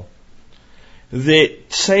people that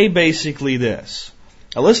say basically this.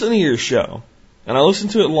 I listened to your show, and I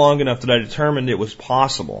listened to it long enough that I determined it was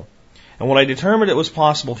possible. And when I determined it was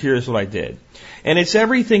possible, here's what I did. And it's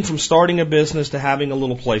everything from starting a business to having a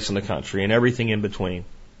little place in the country and everything in between.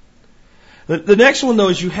 The next one, though,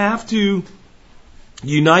 is you have to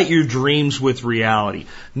unite your dreams with reality.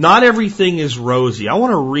 Not everything is rosy. I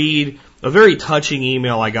want to read a very touching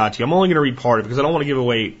email I got to you. I'm only going to read part of it because I don't want to give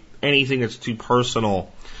away anything that's too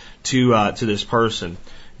personal to this person.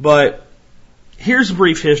 But here's a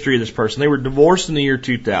brief history of this person. They were divorced in the year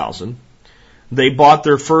 2000. They bought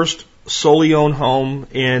their first solely owned home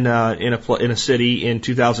in a city in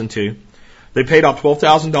 2002. They paid off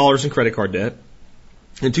 $12,000 in credit card debt.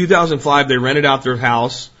 In 2005, they rented out their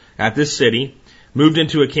house at this city, moved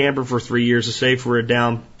into a camper for 3 years to save for a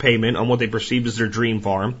down payment on what they perceived as their dream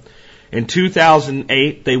farm. In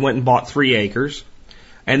 2008, they went and bought 3 acres.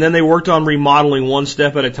 And then they worked on remodeling one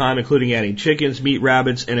step at a time, including adding chickens, meat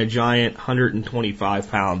rabbits, and a giant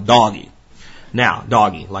 125-pound doggy. Now,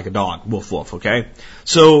 doggy, like a dog, woof woof, okay?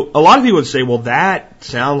 So, a lot of people would say, well, that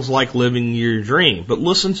sounds like living your dream. But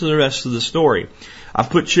listen to the rest of the story. I've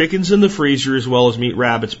put chickens in the freezer as well as meat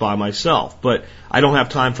rabbits by myself. But I don't have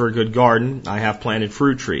time for a good garden. I have planted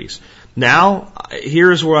fruit trees. Now,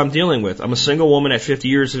 here's what I'm dealing with. I'm a single woman at 50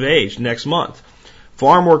 years of age next month.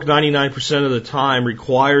 Farm work 99% of the time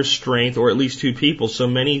requires strength, or at least 2 people. So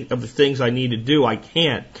many of the things I need to do, I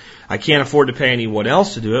can't. I can't afford to pay anyone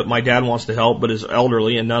else to do it. My dad wants to help, but is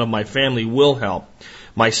elderly, and none of my family will help.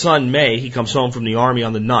 My son, May, he comes home from the Army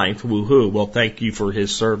on the 9th. Woohoo. Well, thank you for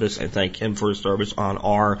his service, and thank him for his service on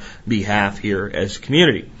our behalf here as a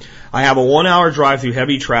community. I have a 1-hour drive through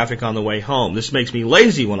heavy traffic on the way home. This makes me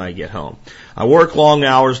lazy when I get home. I work long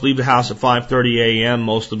hours, leave the house at 5:30 a.m.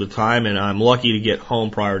 most of the time, and I'm lucky to get home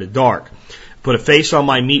prior to dark. Put a face on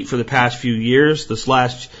my meat for the past few years, this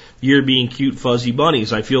last year being cute fuzzy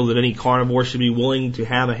bunnies. I feel that any carnivore should be willing to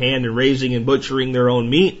have a hand in raising and butchering their own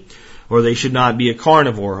meat, or they should not be a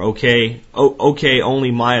carnivore. Okay,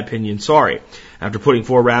 only my opinion, sorry. After putting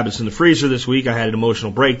 4 rabbits in the freezer this week, I had an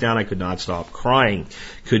emotional breakdown. I could not stop crying.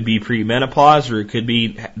 Could be premenopause, or it could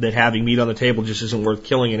be that having meat on the table just isn't worth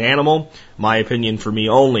killing an animal. My opinion for me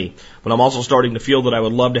only. But I'm also starting to feel that I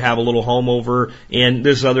would love to have a little home over in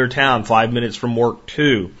this other town, 5 minutes from work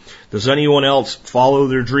too. Does anyone else follow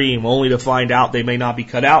their dream only to find out they may not be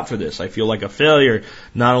cut out for this? I feel like a failure,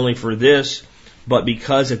 not only for this, but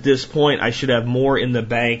because at this point I should have more in the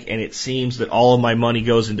bank, and it seems that all of my money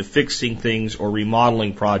goes into fixing things or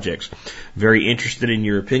remodeling projects. Very interested in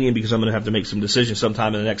your opinion because I'm going to have to make some decisions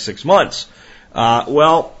sometime in the next 6 months.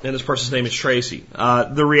 And this person's name is Tracy.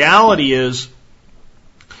 The reality is,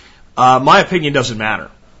 my opinion doesn't matter.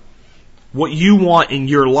 What you want in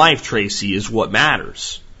your life, Tracy, is what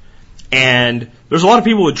matters. And there's a lot of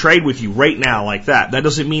people who would trade with you right now like that. That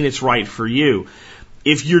doesn't mean it's right for you.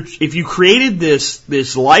 If you created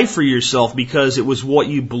this life for yourself because it was what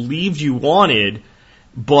you believed you wanted,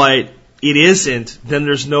 but it isn't, then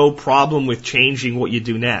there's no problem with changing what you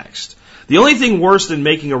do next. The only thing worse than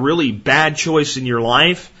making a really bad choice in your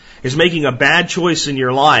life is making a bad choice in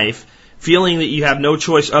your life, feeling that you have no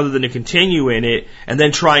choice other than to continue in it, and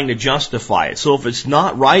then trying to justify it. So if it's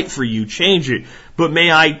not right for you, change it. But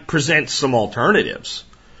may I present some alternatives?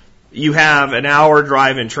 You have an hour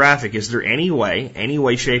drive in traffic. Is there any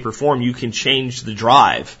way, shape, or form you can change the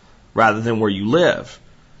drive rather than where you live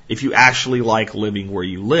if you actually like living where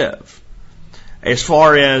you live? As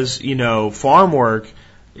far as, farm work,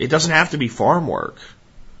 It doesn't have to be farm work.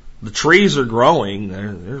 The trees are growing.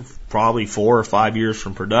 They're probably 4 or 5 years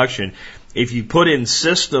from production. If you put in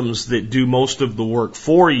systems that do most of the work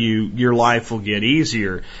for you, your life will get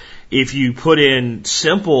easier. If you put in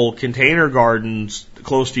simple container gardens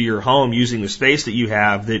close to your home using the space that you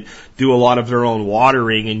have that do a lot of their own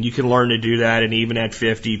watering, and you can learn to do that, and even at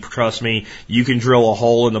 50, trust me, you can drill a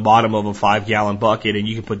hole in the bottom of a 5-gallon bucket and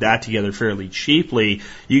you can put that together fairly cheaply.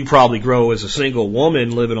 You can probably grow as a single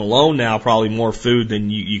woman living alone now probably more food than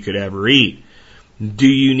you could ever eat. Do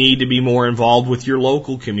you need to be more involved with your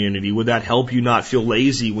local community? Would that help you not feel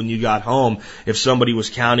lazy when you got home if somebody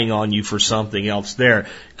was counting on you for something else there?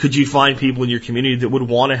 Could you find people in your community that would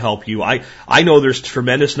want to help you? I know there's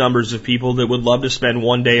tremendous numbers of people that would love to spend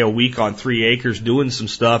 1 day a week on 3 acres doing some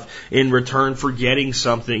stuff in return for getting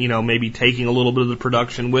something, maybe taking a little bit of the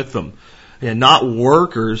production with them. And not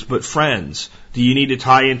workers, but friends. Do you need to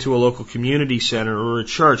tie into a local community center or a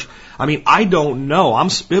church? I don't know. I'm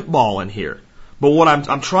spitballing here. But what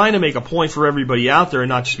I'm trying to make a point for everybody out there and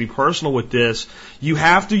not just be personal with this, you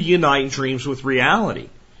have to unite dreams with reality.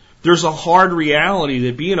 There's a hard reality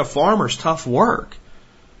that being a farmer is tough work.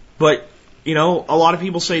 But, a lot of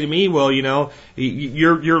people say to me, well,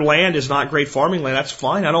 your land is not great farming land. That's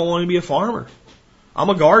fine. I don't want to be a farmer. I'm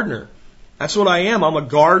a gardener. That's what I am. I'm a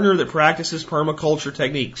gardener that practices permaculture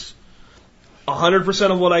techniques. 100%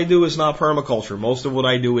 of what I do is not permaculture. Most of what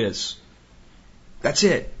I do is. That's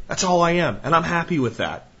it. That's all I am. And I'm happy with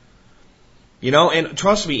that. And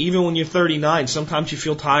trust me, even when you're 39, sometimes you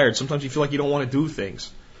feel tired. Sometimes you feel like you don't want to do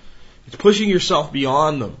things. It's pushing yourself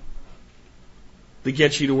beyond them that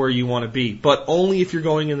gets you to where you want to be. But only if you're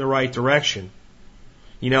going in the right direction.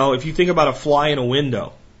 If you think about a fly in a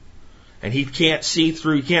window, and he can't see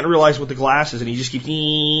through, he can't realize what the glass is, and he just keeps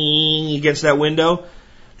against that window,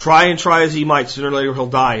 try as he might, sooner or later he'll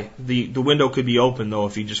die. The window could be open, though,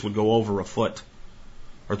 if he just would go over a foot.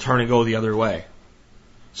 Or turn and go the other way.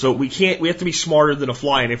 So we have to be smarter than a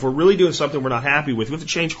fly. And if we're really doing something we're not happy with, we have to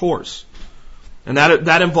change course. And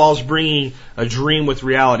that involves bringing a dream with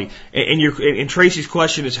reality. And Tracy's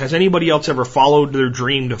question is, has anybody else ever followed their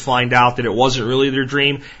dream to find out that it wasn't really their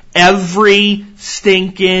dream? Every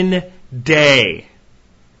stinking day.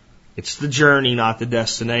 It's the journey, not the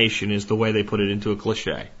destination, is the way they put it into a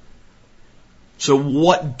cliche. So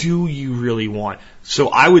what do you really want? So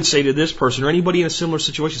I would say to this person or anybody in a similar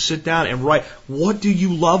situation, sit down and write, what do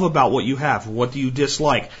you love about what you have? What do you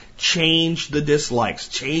dislike? Change the dislikes.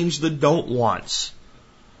 Change the don't wants.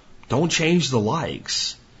 Don't change the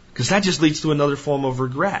likes, because that just leads to another form of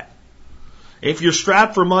regret. If you're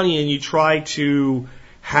strapped for money and you try to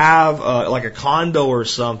have like a condo or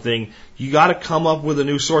something, you got to come up with a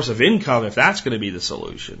new source of income if that's going to be the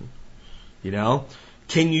solution.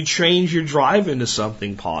 Can you change your drive into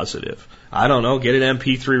something positive? I don't know. Get an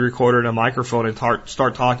MP3 recorder and a microphone and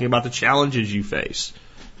start talking about the challenges you face.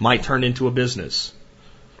 Might turn into a business.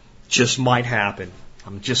 Just might happen.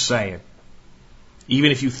 I'm just saying.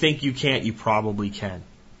 Even if you think you can't, you probably can.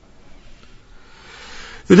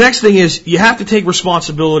 The next thing is you have to take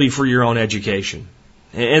responsibility for your own education.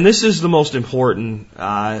 And this is the most important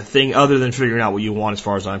thing other than figuring out what you want as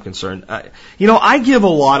far as I'm concerned. I give a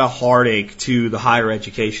lot of heartache to the higher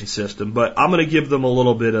education system, but I'm going to give them a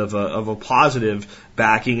little bit of a positive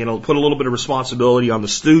backing and I'll put a little bit of responsibility on the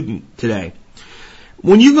student today.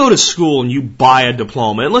 When you go to school and you buy a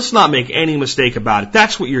diploma, and let's not make any mistake about it,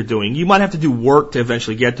 that's what you're doing. You might have to do work to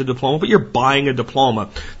eventually get the diploma, but you're buying a diploma.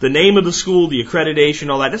 The name of the school, the accreditation,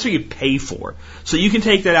 all that, that's what you pay for. So you can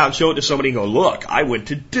take that out and show it to somebody and go, look, I went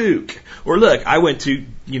to Duke. Or look, I went to,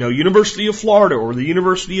 University of Florida or the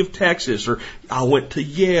University of Texas, or I went to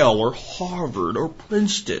Yale or Harvard or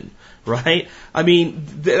Princeton. Right?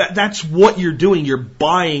 That's what you're doing. You're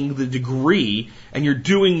buying the degree and you're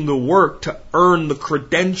doing the work to earn the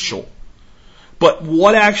credential. But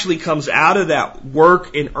what actually comes out of that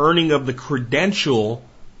work and earning of the credential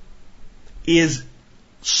is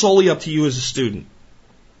solely up to you as a student.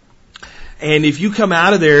 And if you come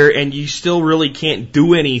out of there and you still really can't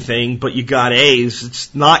do anything, but you got A's,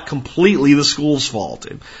 it's not completely the school's fault.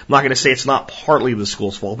 I'm not going to say it's not partly the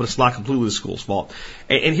school's fault, but it's not completely the school's fault.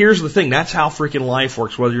 And here's the thing, that's how freaking life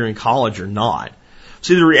works, whether you're in college or not.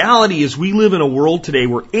 See, the reality is we live in a world today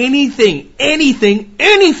where anything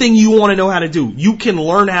you want to know how to do, you can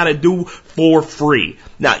learn how to do for free.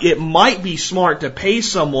 Now, it might be smart to pay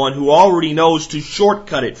someone who already knows to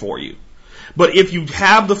shortcut it for you. But if you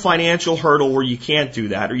have the financial hurdle where you can't do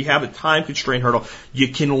that, or you have a time constraint hurdle, you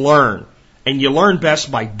can learn. And you learn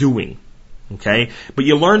best by doing. Okay? But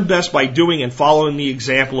you learn best by doing and following the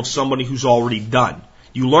example of somebody who's already done.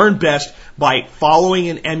 You learn best by following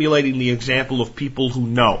and emulating the example of people who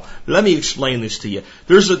know. Let me explain this to you.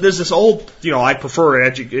 There's this old, I prefer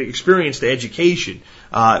experience to education.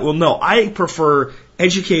 No, I prefer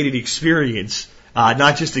educated experience,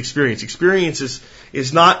 not just experience. Experience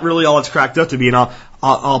is not really all it's cracked up to be, and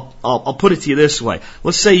I'll put it to you this way.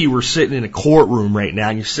 Let's say you were sitting in a courtroom right now,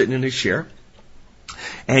 and you're sitting in a chair,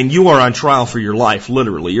 and you are on trial for your life,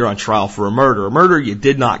 literally. You're on trial for a murder you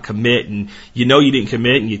did not commit, and you know you didn't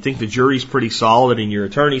commit, and you think the jury's pretty solid, and your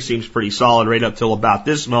attorney seems pretty solid right up till about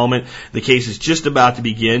this moment. The case is just about to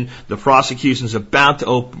begin. The prosecution's about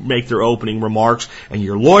to make their opening remarks, and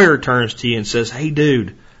your lawyer turns to you and says, "Hey,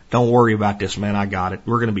 dude, don't worry about this, man. I got it.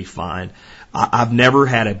 We're going to be fine. I've never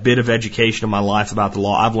had a bit of education in my life about the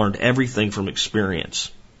law. I've learned everything from experience."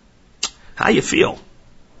 How you feel?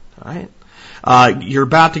 All right. You're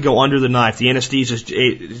about to go under the knife. The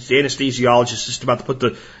anesthesiologist is just about to put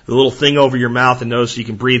the little thing over your mouth and nose so you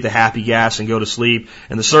can breathe the happy gas and go to sleep.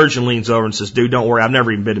 And the surgeon leans over and says, "Dude, don't worry. I've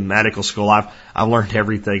never even been in medical school. I've learned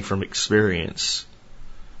everything from experience."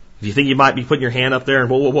 Do you think you might be putting your hand up there and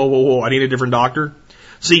whoa, I need a different doctor?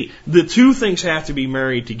 See, the two things have to be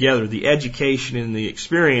married together, the education and the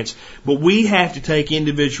experience, but we have to take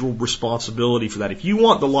individual responsibility for that. If you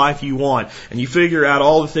want the life you want and you figure out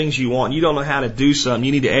all the things you want and you don't know how to do something,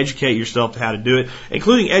 you need to educate yourself to how to do it,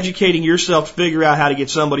 including educating yourself to figure out how to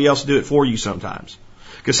get somebody else to do it for you sometimes.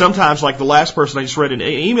 Because sometimes, like the last person I just read an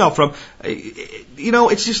email from,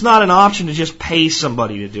 it's just not an option to just pay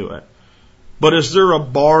somebody to do it. But is there a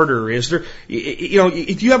barter? Is there,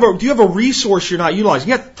 if do you have a resource you're not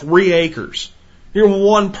utilizing? You got 3 acres. You're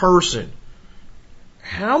one person.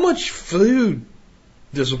 How much food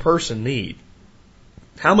does a person need?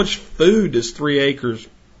 How much food does 3 acres,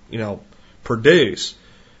 produce?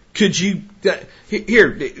 Could you,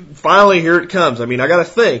 finally here it comes. I gotta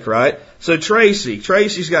think, right? So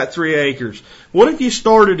Tracy's got 3 acres. What if you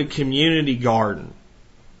started a community garden?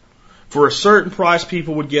 For a certain price,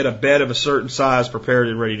 people would get a bed of a certain size prepared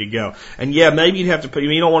and ready to go. And yeah, maybe you'd have to pay,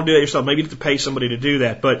 you don't want to do that yourself, maybe you'd have to pay somebody to do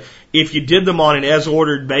that. But if you did them on an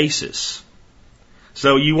as-ordered basis,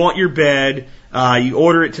 so you want your bed, you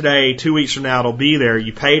order it today, 2 weeks from now it'll be there,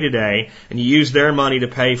 you pay today, and you use their money to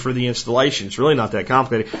pay for the installation. It's really not that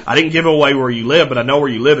complicated. I didn't give away where you live, but I know where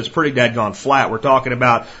you live. It's pretty dadgone flat. We're talking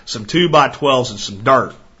about some 2x12s and some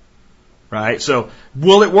dirt. Right? So,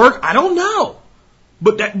 will it work? I don't know.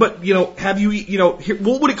 But have you,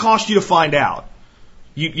 what would it cost you to find out?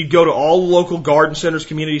 You'd go to all the local garden centers,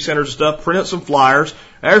 community centers and stuff, print out some flyers.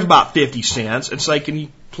 There's about 50 cents and say, "Can you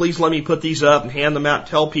please let me put these up and hand them out and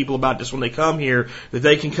tell people about this when they come here that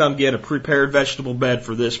they can come get a prepared vegetable bed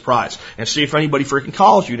for this price," and see if anybody freaking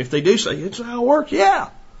calls you. And if they do say, "It's how it works," yeah.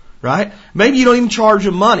 Right? Maybe you don't even charge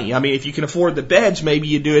them money. If you can afford the beds, maybe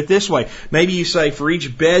you do it this way. Maybe you say, for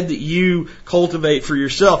each bed that you cultivate for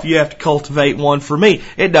yourself, you have to cultivate one for me.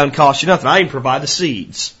 It doesn't cost you nothing. I even provide the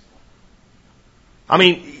seeds.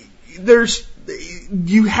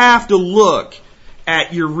 You have to look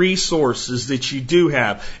at your resources that you do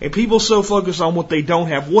have. And people so focus on what they don't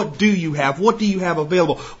have. What do you have? What do you have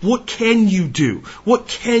available? What can you do? What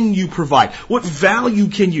can you provide? What value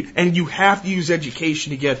can you? And you have to use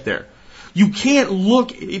education to get there. You can't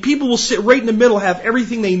people will sit right in the middle, have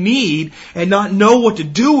everything they need, and not know what to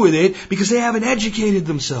do with it because they haven't educated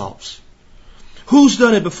themselves. Who's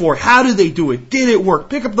done it before? How did they do it? Did it work?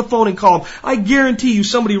 Pick up the phone and call them. I guarantee you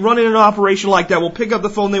somebody running an operation like that will pick up the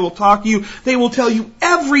phone, they will talk to you, they will tell you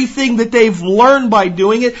everything that they've learned by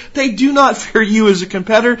doing it. They do not fear you as a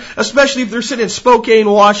competitor, especially if they're sitting in Spokane,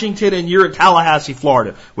 Washington, and you're in Tallahassee,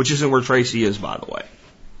 Florida, which isn't where Tracy is, by the way.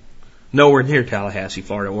 Nowhere near Tallahassee,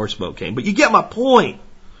 Florida, or Spokane. But you get my point.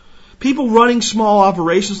 People running small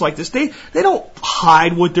operations like this, they don't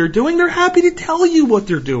hide what they're doing. They're happy to tell you what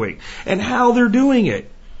they're doing and how they're doing it.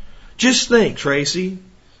 Just think, Tracy,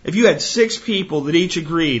 if you had 6 people that each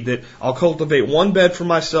agreed that I'll cultivate 1 bed for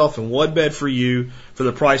myself and 1 bed for you for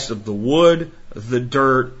the price of the wood, the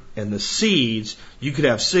dirt, and the seeds, you could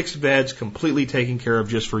have 6 beds completely taken care of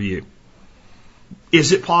just for you.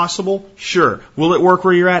 Is it possible? Sure. Will it work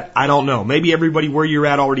where you're at? I don't know. Maybe everybody where you're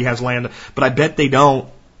at already has land, but I bet they don't.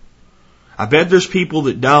 I bet there's people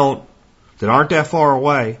that don't, that aren't that far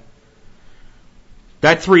away.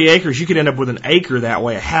 That 3 acres, you could end up with an acre that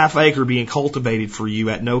way, a half acre being cultivated for you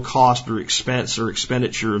at no cost or expense or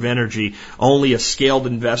expenditure of energy, only a scaled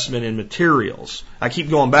investment in materials. I keep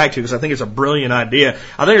going back to it because I think it's a brilliant idea.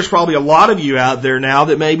 I think there's probably a lot of you out there now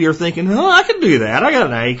that maybe are thinking, I could do that. I got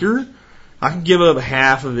an acre. I could give up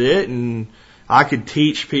half of it and I could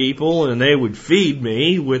teach people and they would feed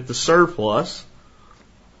me with the surplus.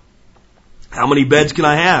 How many beds can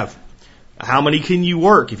I have? How many can you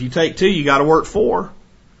work? If you take 2, you got to work 4.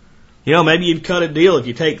 You know, maybe you'd cut a deal. If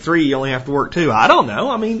you take 3, you only have to work 2. I don't know.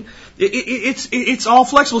 I mean, it's all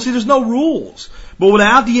flexible. See, there's no rules. But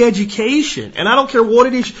without the education, and I don't care what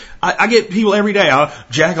it is, I get people every day,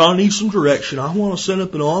 Jack, I need some direction. I want to set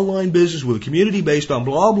up an online business with a community based on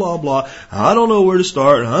blah, blah, blah. I don't know where to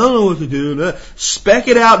start, and I don't know what to do. Spec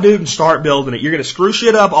it out, dude, and start building it. You're going to screw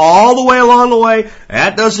shit up all the way along the way.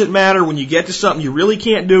 That doesn't matter. When you get to something you really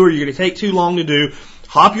can't do or you're going to take too long to do,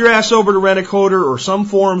 hop your ass over to Rent-A-Coder or some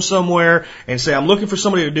forum somewhere and say, I'm looking for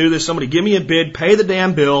somebody to do this. Somebody give me a bid, pay the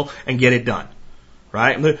damn bill, and get it done.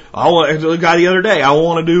 Right? The guy the other day, I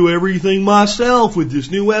want to do everything myself with this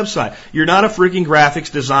new website. You're not a freaking graphics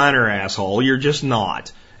designer, asshole. You're just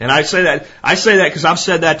not. And I say that because I've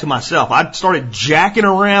said that to myself. I started jacking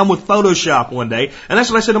around with Photoshop one day, and that's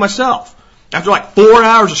what I said to myself. After like 4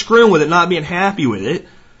 hours of screwing with it, not being happy with it.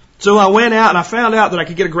 So I went out and I found out that I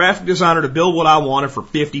could get a graphic designer to build what I wanted for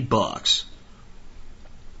 $50.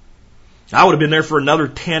 I would have been there for another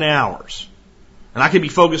 10 hours. And I could be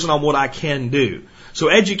focusing on what I can do. So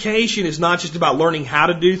education is not just about learning how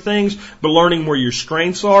to do things, but learning where your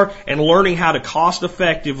strengths are and learning how to cost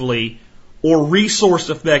effectively or resource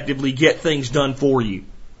effectively get things done for you.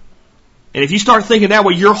 And if you start thinking that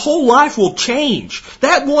way, your whole life will change.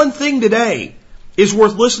 That one thing today is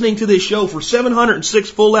worth listening to this show for 706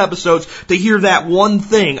 full episodes to hear that one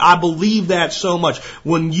thing. I believe that so much.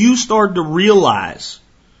 When you start to realize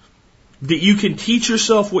that you can teach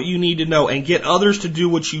yourself what you need to know and get others to do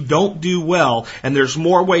what you don't do well, and there's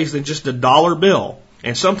more ways than just a dollar bill.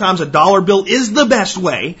 And sometimes a dollar bill is the best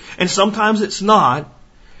way, and sometimes it's not.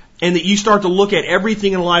 And that you start to look at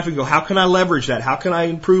everything in life and go, how can I leverage that? How can I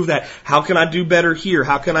improve that? How can I do better here?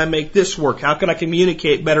 How can I make this work? How can I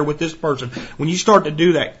communicate better with this person? When you start to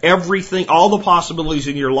do that, everything, all the possibilities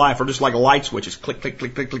in your life are just like light switches. Click, click,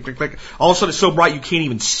 click, click, click, click, click. All of a sudden it's so bright you can't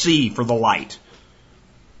even see for the light.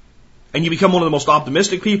 And you become one of the most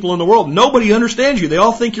optimistic people in the world. Nobody understands you. They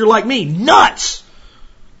all think you're like me. Nuts!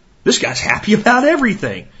 This guy's happy about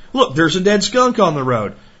everything. Look, there's a dead skunk on the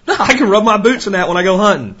road. I can rub my boots in that when I go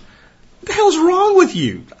hunting. What the hell's wrong with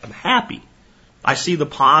you? I'm happy. I see the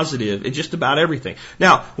positive in just about everything.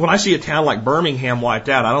 Now, when I see a town like Birmingham wiped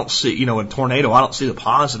out, I don't see, a tornado, I don't see the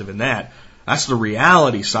positive in that. That's the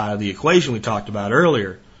reality side of the equation we talked about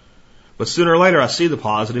earlier. But sooner or later, I see the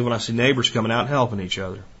positive when I see neighbors coming out and helping each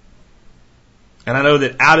other. And I know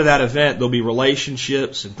that out of that event, there'll be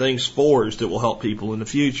relationships and things forged that will help people in the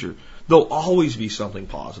future. There'll always be something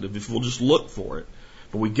positive if we'll just look for it.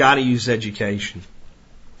 But we got to use education.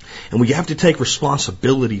 And we have to take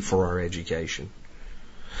responsibility for our education.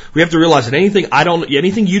 We have to realize that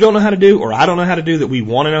anything you don't know how to do or I don't know how to do that we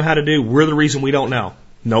want to know how to do, we're the reason we don't know.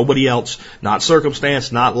 Nobody else. Not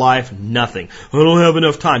circumstance, not life, nothing. I don't have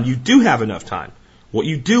enough time. You do have enough time. What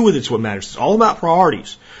you do with it's what matters. It's all about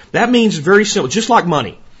priorities. That means very simple, just like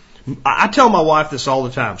money. I tell my wife this all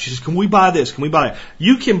the time. She says, can we buy this? Can we buy that?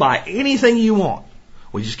 You can buy anything you want.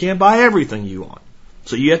 We just can't buy everything you want.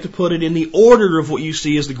 So you have to put it in the order of what you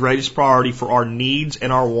see as the greatest priority for our needs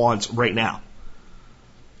and our wants right now.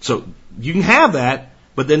 So you can have that,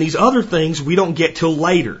 but then these other things we don't get till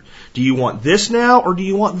later. Do you want this now or do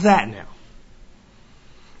you want that now?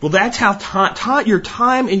 Well, that's how your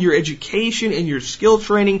time and your education and your skill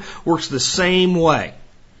training works the same way.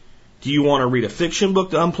 Do you want to read a fiction book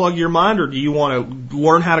to unplug your mind, or do you want to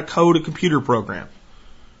learn how to code a computer program?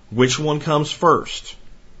 Which one comes first?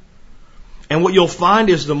 And what you'll find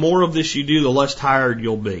is the more of this you do, the less tired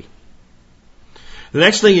you'll be. The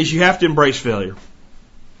next thing is you have to embrace failure.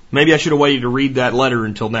 Maybe I should have waited to read that letter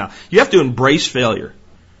until now. You have to embrace failure,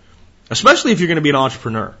 especially if you're going to be an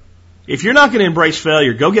entrepreneur. If you're not going to embrace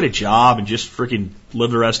failure, go get a job and just freaking live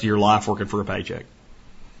the rest of your life working for a paycheck.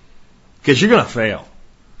 Because you're going to fail.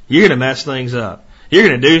 You're going to mess things up. You're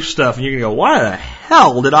going to do stuff and you're going to go, why the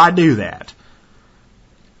hell did I do that?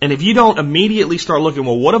 And if you don't immediately start looking,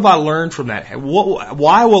 well, what have I learned from that?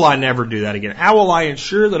 Why will I never do that again? How will I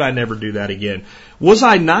ensure that I never do that again? Was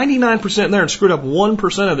I 99% in there and screwed up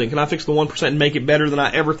 1% of it? Can I fix the 1% and make it better than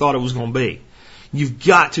I ever thought it was going to be? You've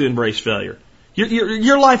got to embrace failure.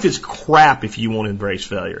 Your life is crap if you won't embrace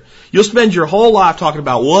failure. You'll spend your whole life talking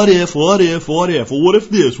about what if. Well, what if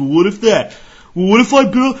this? Well, what if that? Well, what if I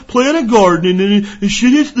plant a garden and then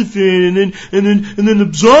shit hits the fan and then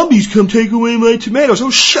the zombies come take away my tomatoes? Oh,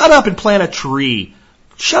 shut up and plant a tree.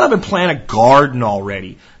 Shut up and plant a garden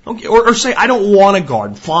already. Or say, I don't want a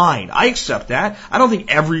garden. Fine. I accept that. I don't think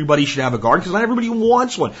everybody should have a garden because not everybody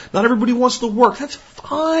wants one. Not everybody wants to work. That's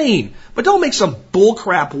fine. But don't make some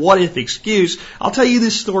bullcrap what if excuse. I'll tell you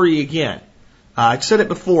this story again. I've said it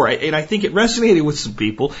before, and I think it resonated with some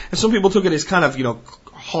people, and some people took it as kind of,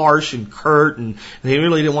 harsh and curt, and they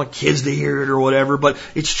really didn't want kids to hear it or whatever, but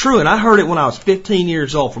it's true, and I heard it when I was 15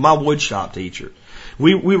 years old from my woodshop teacher.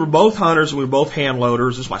 We were both hunters, and we were both hand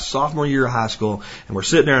loaders. This was my sophomore year of high school, and we're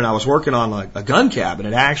sitting there, and I was working on like a gun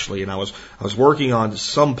cabinet, actually, and I was working on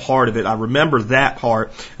some part of it. I remember that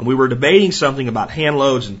part, and we were debating something about hand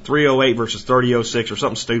loads and 308 versus 3006 or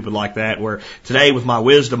something stupid like that, where today, with my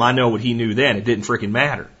wisdom, I know what he knew then. It didn't freaking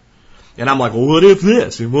matter. And I'm like, well, what if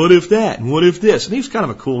this, and what if that, and what if this? And he was kind of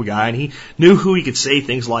a cool guy, and he knew who he could say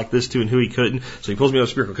things like this to and who he couldn't. So he pulls me over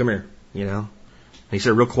the speaker, come here, And he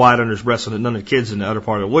said real quiet under his breath so that none of the kids in the other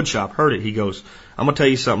part of the wood shop heard it. He goes, I'm going to tell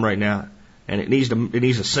you something right now, and it needs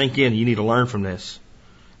to sink in. You need to learn from this.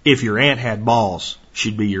 If your aunt had balls,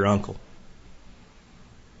 she'd be your uncle.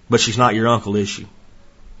 But she's not your uncle, is she?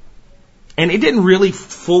 And it didn't really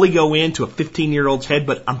fully go into a 15-year-old's head,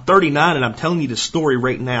 but I'm 39 and I'm telling you this story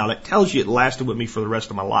right now. That tells you it lasted with me for the rest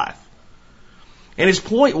of my life. And his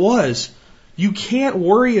point was, you can't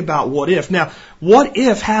worry about what if. Now, what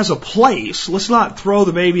if has a place. Let's not throw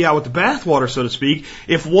the baby out with the bathwater, so to speak.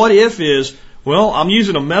 If what if is, well, I'm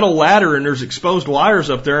using a metal ladder and there's exposed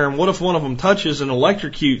wires up there, and what if one of them touches and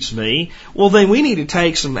electrocutes me? Well, then we need to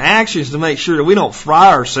take some actions to make sure that we don't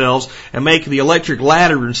fry ourselves and make the electric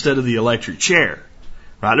ladder instead of the electric chair.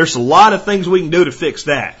 Right? There's a lot of things we can do to fix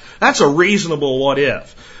that. That's a reasonable what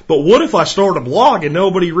if. But what if I start a blog and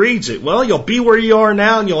nobody reads it? Well, you'll be where you are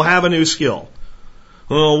now and you'll have a new skill.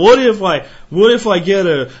 Well, what if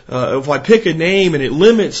I pick a name and it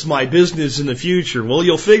limits my business in the future? Well,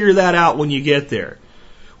 you'll figure that out when you get there.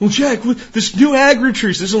 Well, Jack, this new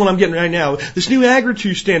Agri-Truce, this is what I'm getting right now, this new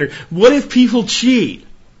Agri-Truce standard, what if people cheat?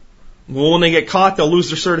 Well, when they get caught, they'll lose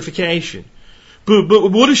their certification. But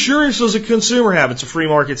what assurance does a consumer have? It's a free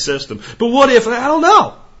market system. But what if, I don't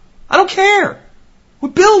know. I don't care. We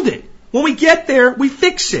build it. When we get there, we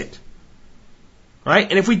fix it. Right?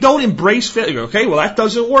 And if we don't embrace failure, okay, well, that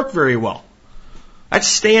doesn't work very well. That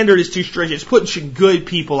standard is too stringent. It's putting good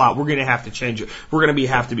people out. We're going to have to change it. We're going to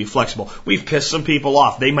have to be flexible. We've pissed some people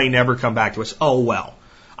off. They may never come back to us. Oh, well.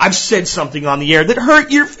 I've said something on the air that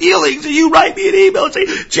hurt your feelings, and you write me an email and say,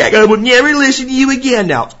 Jack, I would never listen to you again.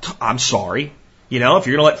 Now, I'm sorry. If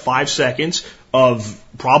you're going to let 5 seconds of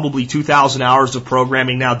probably 2,000 hours of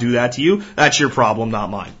programming now do that to you, that's your problem,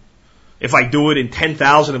 not mine. If I do it and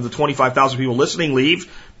 10,000 of the 25,000 people listening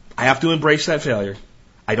leave, I have to embrace that failure.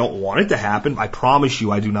 I don't want it to happen. I promise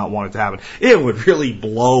you I do not want it to happen. It would really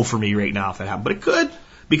blow for me right now if that happened. But it could,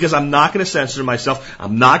 because I'm not going to censor myself.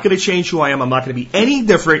 I'm not going to change who I am. I'm not going to be any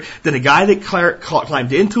different than a guy that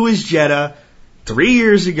climbed into his Jetta 3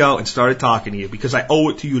 years ago and started talking to you, because I owe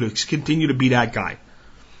it to you to continue to be that guy.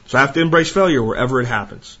 So I have to embrace failure wherever it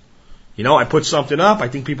happens. I put something up. I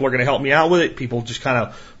think people are going to help me out with it. People just kind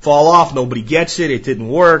of fall off. Nobody gets it. It didn't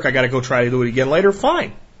work. I got to go try to do it again later.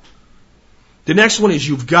 Fine. The next one is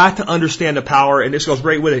you've got to understand the power, and this goes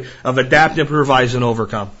right with it, of adapt, improvise, and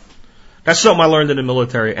overcome. That's something I learned in the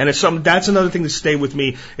military, and that's another thing to stay with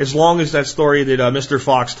me as long as that story that Mr.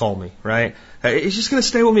 Fox told me, right? It's just going to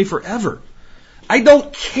stay with me forever. I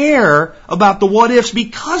don't care about the what ifs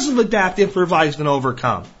because of adapt, improvise, and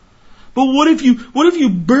overcome. But what if you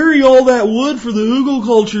bury all that wood for the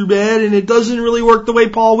hugelkultur bed and it doesn't really work the way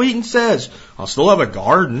Paul Wheaton says? I'll still have a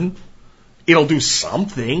garden. It'll do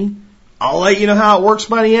something. I'll let you know how it works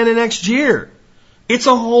by the end of next year. It's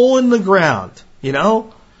a hole in the ground,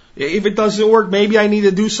 If it doesn't work, maybe I need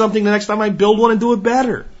to do something the next time I build one and do it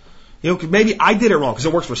better. Maybe I did it wrong because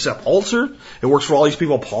it works for Sepp Holzer. It works for all these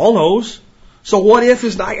people Paul knows. So what if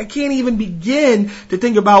is not, I can't even begin to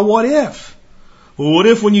think about what if. Well, what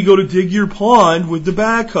if when you go to dig your pond with the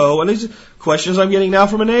backhoe, and these are questions I'm getting now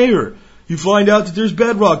from a neighbor, you find out that there's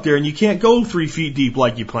bedrock there and you can't go 3 feet deep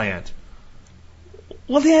like you planned.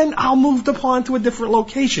 Well, then I'll move the pond to a different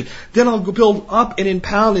location. Then I'll build up and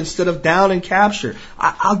impound instead of down and capture.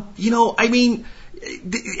 And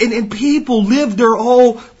people live their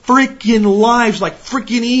whole freaking lives like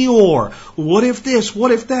freaking Eeyore. What if this?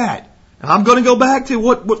 What if that? And I'm going to go back to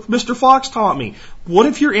what Mr. Fox taught me. What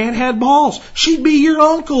if your aunt had balls? She'd be your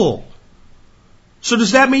uncle. So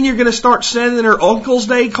does that mean you're going to start sending her Uncle's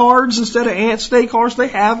Day cards instead of Aunt's Day cards? They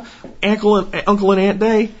have Uncle and Aunt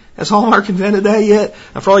Day. Has Hallmark invented that yet?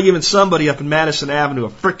 I'm probably giving somebody up in Madison Avenue a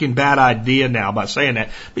freaking bad idea now by saying that.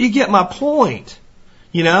 But you get my point.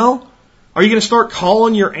 Are you going to start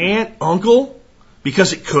calling your aunt Uncle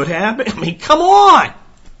because it could happen? I mean, come on.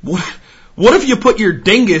 What if you put your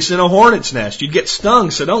dingus in a hornet's nest? You'd get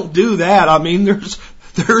stung, so don't do that. I mean,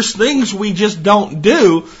 there's things we just don't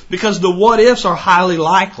do because the what ifs are highly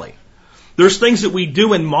likely. There's things that we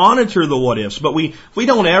do and monitor the what ifs, but we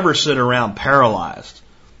don't ever sit around paralyzed.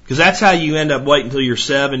 Because that's how you end up waiting until you're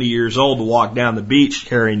 70 years old to walk down the beach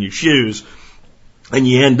carrying your shoes, and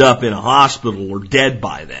you end up in a hospital or dead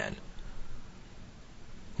by then.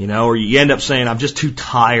 You know, or you end up saying, I'm just too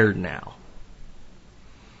tired now.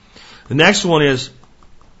 The next one is,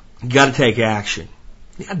 you got to take action.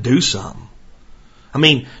 You got to do something. I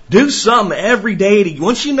mean, do something every day.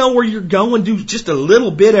 Once you know where you're going, do just a little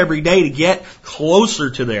bit every day to get closer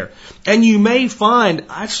to there. And you may find,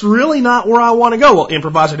 that's really not where I want to go. Well,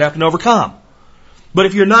 improvise, adapt, and overcome. But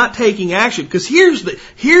if you're not taking action, because here's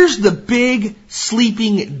the big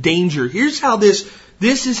sleeping danger. Here's how this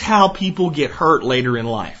is how people get hurt later in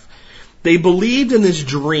life. They believed in this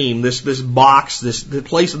dream, this box, the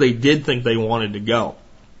place that they did think they wanted to go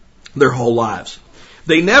their whole lives.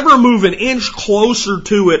 They never move an inch closer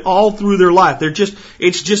to it all through their life.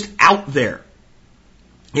 It's just out there.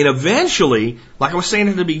 And eventually, like I was saying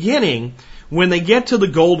at the beginning, when they get to the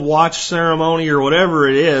gold watch ceremony or whatever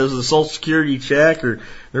it is, the Social Security check or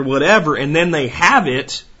whatever, and then they have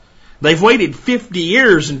it, they've waited 50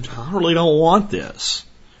 years and I really don't want this.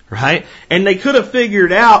 Right? And they could have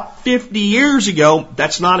figured out 50 years ago,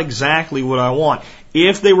 that's not exactly what I want.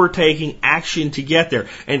 If they were taking action to get there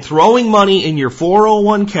and throwing money in your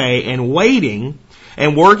 401k and waiting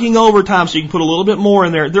and working overtime so you can put a little bit more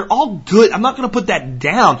in there, they're all good. I'm not going to put that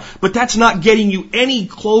down, but that's not getting you any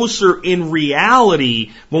closer in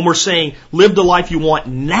reality when we're saying live the life you want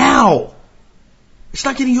now. It's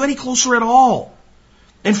not getting you any closer at all.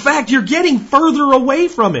 In fact, you're getting further away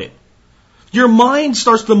from it. Your mind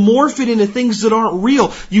starts to morph it into things that aren't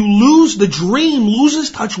real. You lose the dream,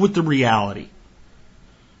 loses touch with the reality.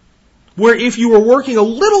 Where if you were working a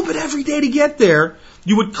little bit every day to get there,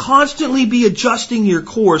 you would constantly be adjusting your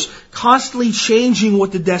course, constantly changing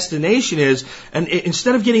what the destination is, and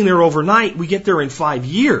instead of getting there overnight, we get there in 5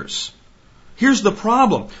 years. Here's the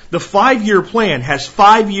problem. The 5-year plan has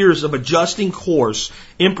 5 years of adjusting course,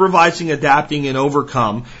 improvising, adapting, and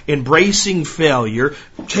overcome, embracing failure,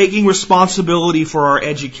 taking responsibility for our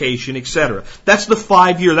education, etc. That's the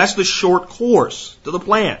 5-year, that's the short course to the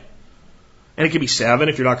plan. And it could be 7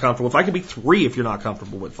 if you're not comfortable with 5. It could be 3 if you're not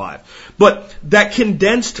comfortable with 5. But that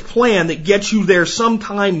condensed plan that gets you there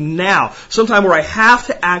sometime now, sometime where I have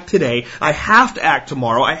to act today, I have to act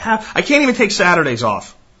tomorrow, I can't even take Saturdays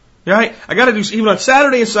off. Right? I got to do, even on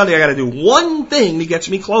Saturday and Sunday, I got to do one thing that gets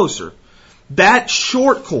me closer. That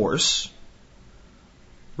short course,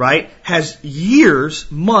 right, has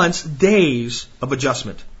years, months, days of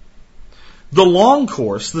adjustment. The long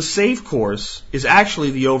course, the safe course, is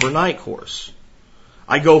actually the overnight course.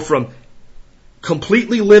 I go from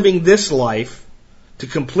completely living this life to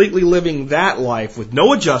completely living that life with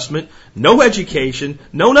no adjustment, no education,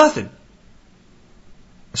 no nothing.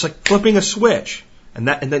 It's like flipping a switch. And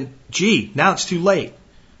then, gee, now it's too late.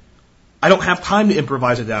 I don't have time to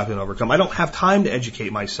improvise, adapt, and overcome. I don't have time to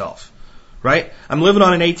educate myself. Right? I'm living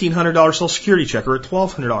on an $1,800 Social Security check or a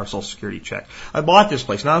 $1,200 Social Security check. I bought this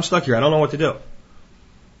place. Now I'm stuck here. I don't know what to do.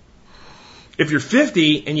 If you're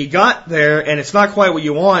 50 and you got there and it's not quite what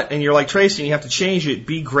you want and you're like Tracy and you have to change it,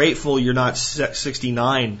 be grateful you're not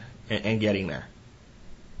 69 and getting there.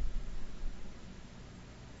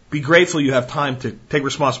 Be grateful you have time to take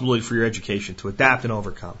responsibility for your education, to adapt and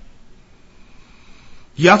overcome.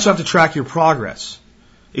 You also have to track your progress.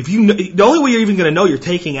 The only way you're even going to know you're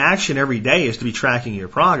taking action every day is to be tracking your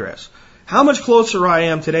progress. How much closer I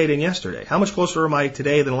am today than yesterday? How much closer am I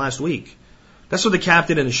today than last week? That's what the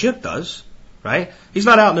captain in the ship does, right? He's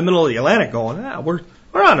not out in the middle of the Atlantic going, we're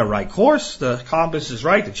on the right course. The compass is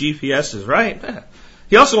right. The GPS is right.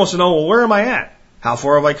 He also wants to know, well, where am I at? How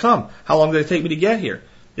far have I come? How long did it take me to get here?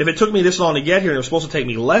 If it took me this long to get here and it was supposed to take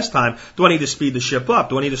me less time, do I need to speed the ship up?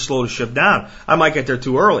 Do I need to slow the ship down? I might get there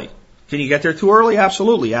too early. Can you get there too early?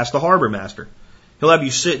 Absolutely. Ask the harbor master. He'll have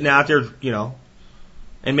you sitting out there,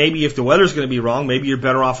 and maybe if the weather's going to be wrong, maybe you're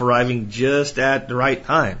better off arriving just at the right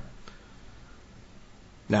time.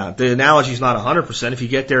 Now, the analogy's not 100%. If you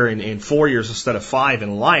get there in 4 years instead of 5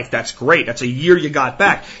 in life, that's great. That's a year you got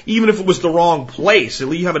back. Even if it was the wrong place, at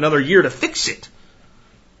least you have another year to fix it.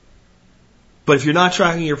 But if you're not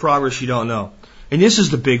tracking your progress, you don't know. And this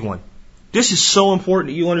is the big one. This is so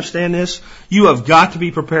important that you understand this. You have got to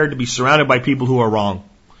be prepared to be surrounded by people who are wrong.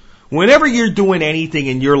 Whenever you're doing anything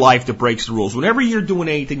in your life that breaks the rules, whenever you're doing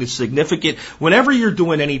anything that's significant, whenever you're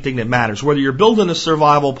doing anything that matters, whether you're building a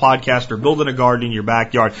survival podcast or building a garden in your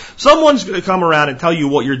backyard, someone's going to come around and tell you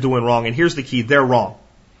what you're doing wrong. And here's the key. They're wrong.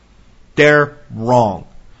 They're wrong.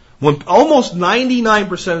 When almost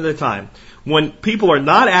 99% of the time, When people are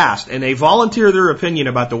not asked and they volunteer their opinion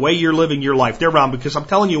about the way you're living your life, they're wrong, because I'm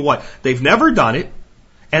telling you what, they've never done it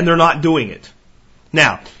and they're not doing it.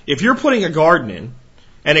 Now, if you're putting a garden in,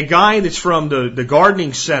 and a guy that's from the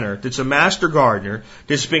gardening center, that's a master gardener,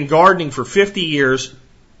 that's been gardening for 50 years,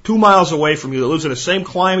 2 miles away from you, that lives in the same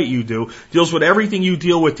climate you do, deals with everything you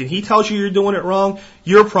deal with, and he tells you you're doing it wrong,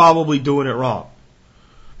 you're probably doing it wrong.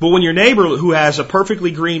 But when your neighbor, who has a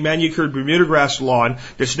perfectly green manicured Bermuda grass lawn,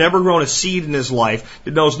 that's never grown a seed in his life,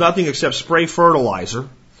 that knows nothing except spray fertilizer,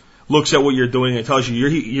 looks at what you're doing and tells you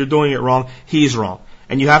you're doing it wrong, he's wrong.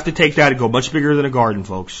 And you have to take that and go much bigger than a garden,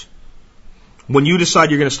 folks. When you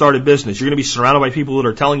decide you're going to start a business, you're going to be surrounded by people that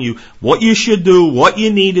are telling you what you should do, what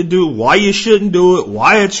you need to do, why you shouldn't do it,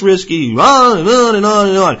 why it's risky, on and on and on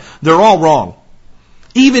and on. They're all wrong.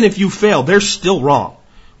 Even if you fail, they're still wrong.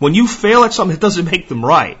 When you fail at something, it doesn't make them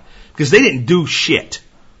right, because they didn't do shit.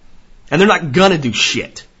 And they're not going to do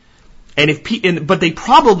shit. But they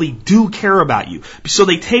probably do care about you. So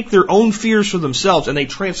they take their own fears for themselves and they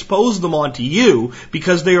transpose them onto you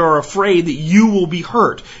because they are afraid that you will be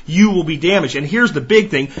hurt. You will be damaged. And here's the big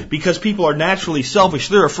thing, because people are naturally selfish,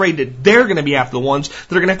 they're afraid that they're going to be after the ones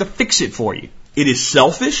that are going to have to fix it for you. It is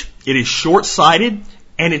selfish, it is short-sighted,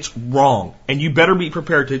 and it's wrong. And you better be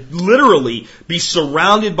prepared to literally be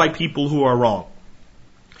surrounded by people who are wrong.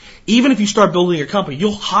 Even if you start building a company,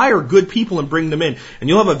 you'll hire good people and bring them in, and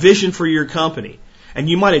you'll have a vision for your company. And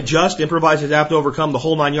you might adjust, improvise, adapt, overcome, the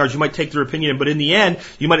whole 9 yards. You might take their opinion, but in the end,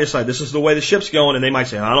 you might decide this is the way the ship's going, and they might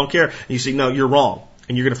say, I don't care. And you say, no, you're wrong.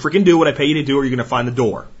 And you're going to freaking do what I pay you to do, or you're going to find the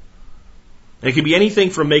door. And it can be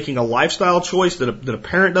anything from making a lifestyle choice that a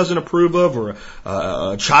parent doesn't approve of, or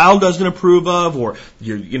a child doesn't approve of, or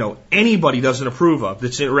anybody doesn't approve of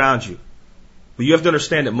that's around you. But you have to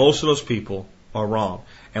understand that most of those people are wrong.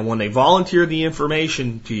 And when they volunteer the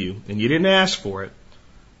information to you, and you didn't ask for it,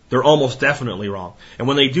 they're almost definitely wrong. And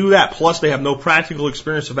when they do that, plus they have no practical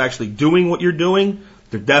experience of actually doing what you're doing,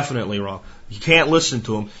 they're definitely wrong. You can't listen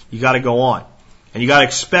to them. You got to go on. And you got to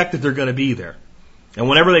expect that they're going to be there. And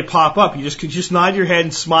whenever they pop up, you just nod your head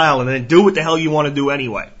and smile and then do what the hell you want to do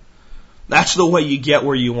anyway. That's the way you get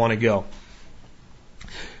where you want to go.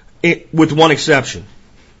 With one exception.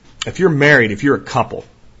 If you're married, if you're a couple,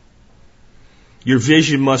 your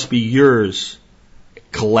vision must be yours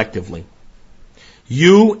collectively.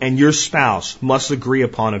 You and your spouse must agree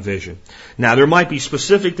upon a vision. Now, there might be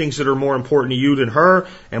specific things that are more important to you than her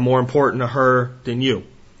and more important to her than you.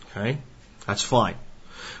 Okay? That's fine.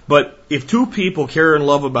 But if two people care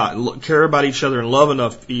about each other and love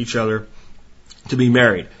enough each other to be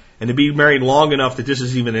married, and to be married long enough that this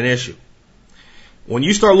is even an issue, when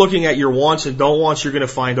you start looking at your wants and don't wants, you're going to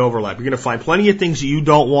find overlap. You're going to find plenty of things that you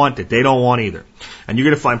don't want that they don't want either. And you're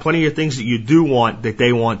going to find plenty of things that you do want that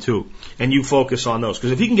they want too. And you focus on those.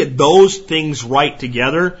 Because if you can get those things right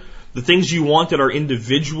together, the things you want that are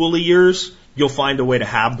individually yours, you'll find a way to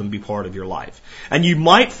have them be part of your life. And you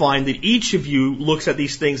might find that each of you looks at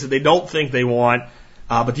these things that they don't think they want,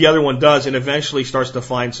 but the other one does, and eventually starts to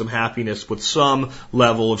find some happiness with some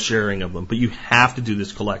level of sharing of them. But you have to do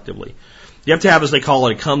this collectively. You have to have, as they call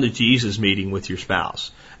it, a come to Jesus meeting with your spouse.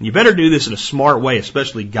 And you better do this in a smart way,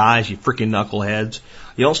 especially guys, you freaking knuckleheads.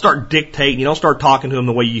 You don't start dictating, you don't start talking to them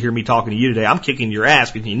the way you hear me talking to you today. I'm kicking your ass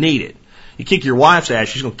because you need it. You kick your wife's ass,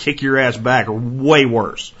 she's going to kick your ass back, or way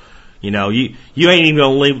worse. You ain't even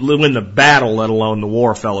going to win the battle, let alone the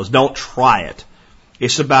war, fellas. Don't try it.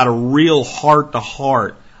 It's about a real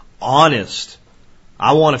heart-to-heart, honest.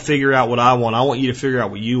 I want to figure out what I want. I want you to figure out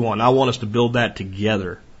what you want. I want us to build that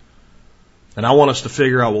together. And I want us to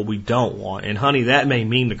figure out what we don't want. And honey, that may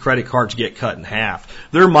mean the credit cards get cut in half.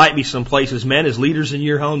 There might be some places, men, as leaders in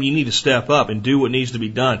your home, you need to step up and do what needs to be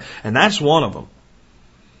done. And that's one of them.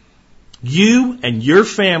 You and your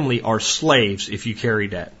family are slaves if you carry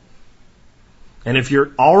debt. And if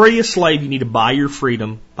you're already a slave, you need to buy your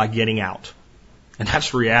freedom by getting out. And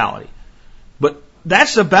that's reality. But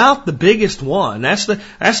that's about the biggest one. That's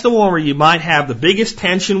the one where you might have the biggest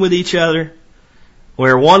tension with each other.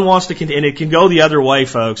 Where one wants to, and it can go the other way,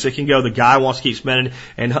 folks. It can go the guy wants to keep spending,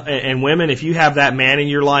 and women, if you have that man in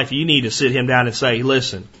your life, you need to sit him down and say,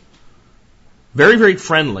 listen, very, very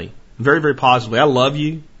friendly, very, very positively, I love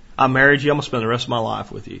you, I married you, I'm going to spend the rest of my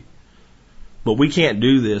life with you. But we can't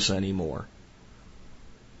do this anymore.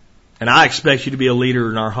 And I expect you to be a leader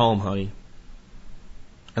in our home, honey.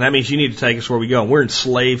 And that means you need to take us where we go. And we're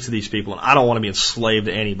enslaved to these people, and I don't want to be enslaved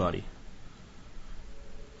to anybody.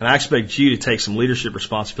 And I expect you to take some leadership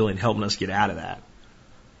responsibility in helping us get out of that.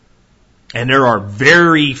 And there are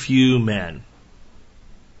very few men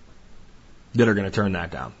that are going to turn that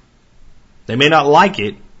down. They may not like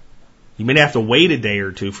it. You may have to wait a day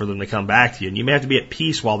or two for them to come back to you, and you may have to be at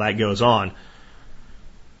peace while that goes on.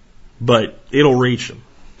 But it'll reach them.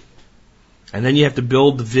 And then you have to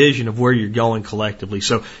build the vision of where you're going collectively.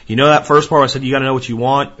 So, you know that first part I said you got to know what you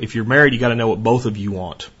want. If you're married, you got to know what both of you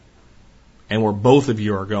want and where both of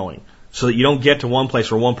you are going, so that you don't get to one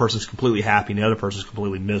place where one person's completely happy and the other person's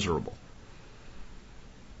completely miserable.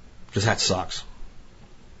 Because that sucks.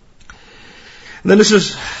 And then this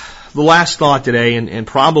is the last thought today, and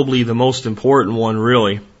probably the most important one,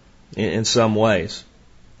 really, in some ways.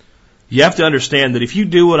 You have to understand that if you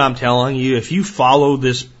do what I'm telling you, if you follow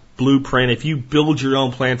this blueprint, if you build your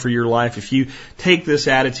own plan for your life, if you take this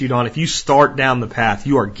attitude on, if you start down the path,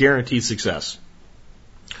 you are guaranteed success.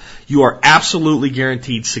 You are absolutely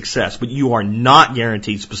guaranteed success, but you are not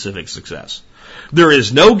guaranteed specific success. There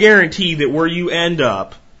is no guarantee that where you end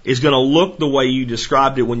up is going to look the way you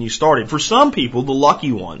described it when you started. For some people, the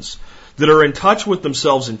lucky ones that are in touch with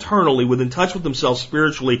themselves internally, in touch with themselves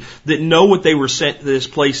spiritually, that know what they were sent to this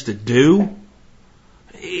place to do,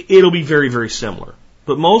 it'll be very, very similar.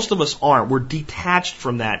 But most of us aren't. We're detached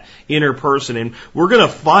from that inner person, and we're going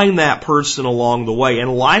to find that person along the way,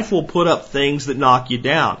 and life will put up things that knock you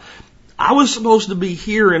down. I was supposed to be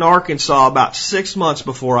here in Arkansas about 6 months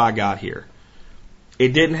before I got here.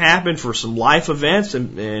 It didn't happen for some life events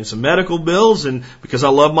and some medical bills, and because I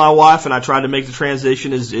love my wife and I tried to make the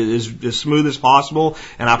transition as smooth as possible,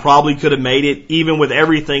 and I probably could have made it even with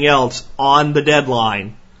everything else on the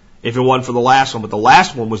deadline if it wasn't for the last one. But the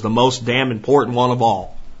last one was the most damn important one of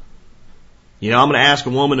all. You know, I'm going to ask a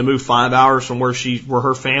woman to move 5 hours from where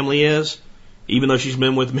her family is, even though she's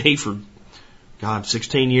been with me for,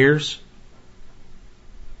 16 years.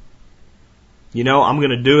 You know, I'm going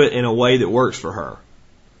to do it in a way that works for her.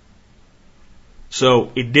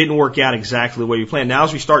 So it didn't work out exactly the way we planned. Now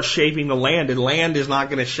as we start shaping the land, and land is not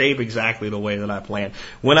going to shape exactly the way that I planned.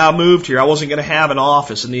 When I moved here, I wasn't going to have an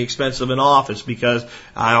office and the expense of an office, because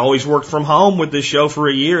I always worked from home with this show for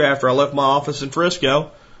a year after I left my office in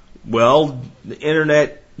Frisco. Well, the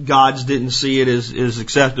internet gods didn't see it as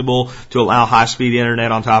acceptable to allow high-speed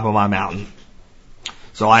internet on top of my mountain.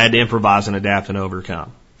 So I had to improvise and adapt and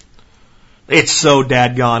overcome. It's so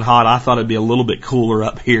dadgone hot. I thought it'd be a little bit cooler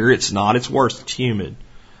up here. It's not. It's worse. It's humid.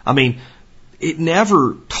 I mean, it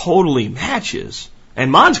never totally matches.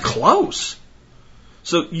 And mine's close.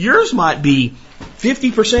 So yours might be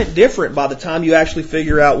 50% different by the time you actually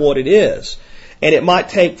figure out what it is. And it might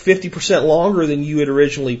take 50% longer than you had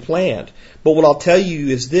originally planned. But what I'll tell you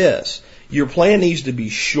is this. Your plan needs to be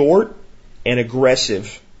short and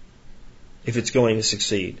aggressive if it's going to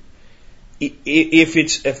succeed. If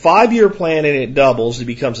it's a 5-year plan and it doubles, it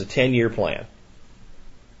becomes a 10-year plan.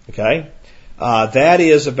 Okay? That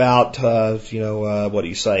is about,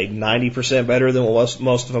 90% better than what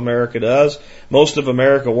most of America does. Most of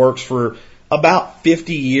America works for about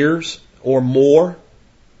 50 years or more.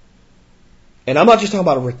 And I'm not just talking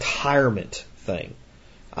about a retirement thing.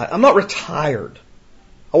 I'm not retired.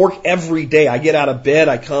 I work every day. I get out of bed,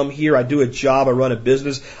 I come here, I do a job, I run a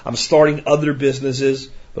business, I'm starting other businesses,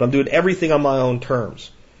 but I'm doing everything on my own terms.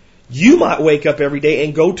 You might wake up every day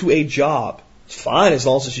and go to a job. It's fine as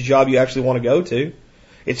long as it's a job you actually want to go to.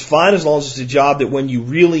 It's fine as long as it's a job that when you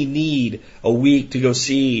really need a week to go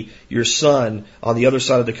see your son on the other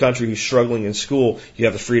side of the country who's struggling in school, you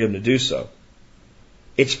have the freedom to do so.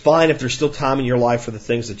 It's fine if there's still time in your life for the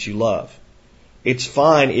things that you love. It's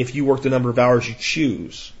fine if you work the number of hours you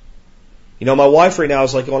choose. You know, my wife right now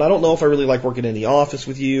is like, I don't know if I really like working in the office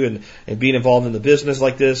with you and being involved in the business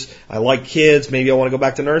like this. I like kids. Maybe I want to go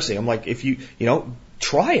back to nursing. I'm like, if you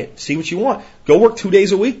try it. See what you want. Go work 2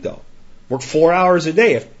 days a week, though. Work 4 hours a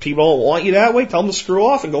day. If people don't want you that way, tell them to screw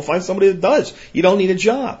off and go find somebody that does. You don't need a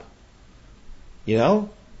job. You know?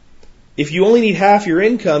 If you only need half your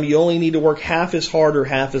income, you only need to work half as hard or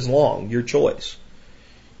half as long. Your choice.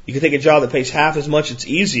 You can take a job that pays half as much, it's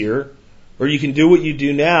easier, or you can do what you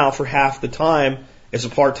do now for half the time as a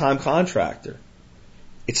part-time contractor.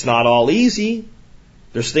 It's not all easy.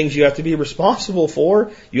 There's things you have to be responsible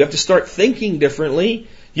for. You have to start thinking differently.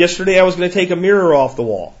 Yesterday I was going to take a mirror off the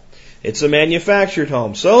wall. It's a manufactured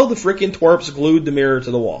home, so the frickin' twerps glued the mirror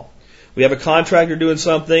to the wall. We have a contractor doing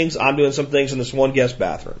some things, I'm doing some things in this one guest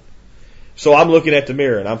bathroom. So I'm looking at the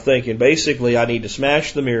mirror and I'm thinking, basically I need to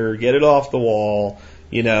smash the mirror, get it off the wall,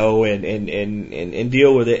 and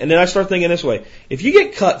deal with it. And then I start thinking this way. If you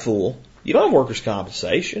get cut, fool, you don't have workers'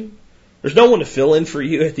 compensation. There's no one to fill in for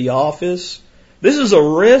you at the office. This is a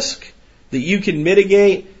risk that you can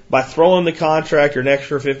mitigate by throwing the contractor an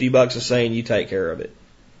extra $50 and saying you take care of it.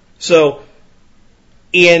 So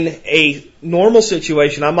in a normal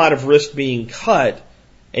situation, I might have risked being cut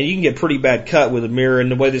And you can get pretty bad cut with a mirror and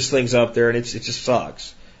the way this thing's up there, and it just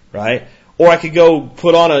sucks, right? Or I could go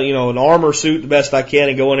put on an armor suit the best I can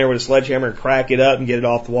and go in there with a sledgehammer and crack it up and get it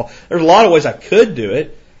off the wall. There's a lot of ways I could do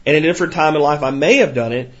it, and at a different time in life I may have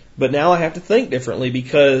done it, but now I have to think differently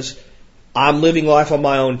because I'm living life on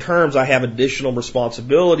my own terms. I have additional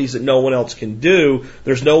responsibilities that no one else can do.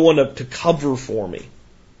 There's no one to cover for me.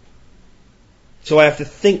 So I have to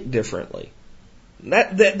think differently.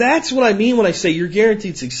 That's what I mean when I say you're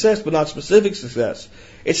guaranteed success, but not specific success.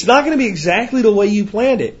 It's not going to be exactly the way you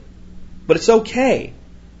planned it, but it's okay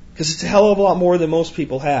because it's a hell of a lot more than most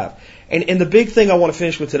people have. And the big thing I want to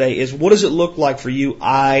finish with today is, what does it look like for you?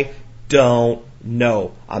 I don't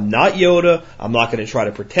know. I'm not Yoda. I'm not going to try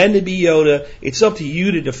to pretend to be Yoda. It's up to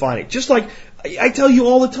you to define it. Just like I tell you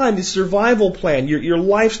all the time, the survival plan, your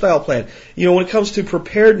lifestyle plan. When it comes to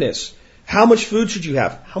preparedness, how much food should you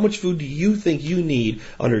have? How much food do you think you need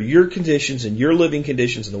under your conditions and your living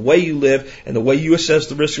conditions and the way you live and the way you assess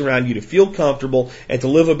the risks around you to feel comfortable and to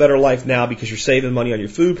live a better life now because you're saving money on your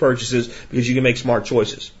food purchases because you can make smart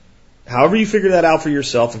choices? However you figure that out for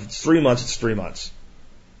yourself, if it's 3 months, it's 3 months.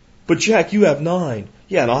 But Jack, you have 9.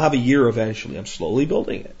 Yeah, and I'll have a year eventually. I'm slowly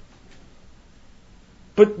building it.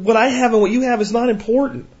 But what I have and what you have is not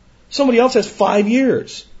important. Somebody else has 5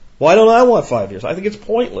 years. Why don't I want 5 years? I think it's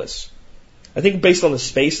pointless. I think based on the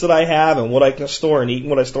space that I have and what I can store and eat and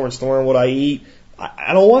what I store and what I eat,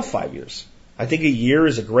 I don't want 5 years. I think a year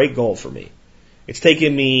is a great goal for me. It's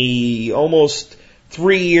taken me almost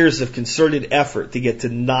 3 years of concerted effort to get to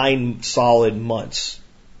 9 solid months.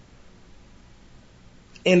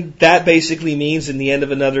 And that basically means in the end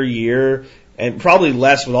of another year, and probably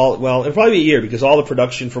less it'll probably be a year because all the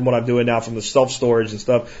production from what I'm doing now from the self-storage and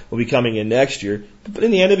stuff will be coming in next year. But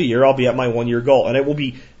in the end of a year, I'll be at my 1 year goal. And it'll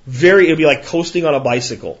be like coasting on a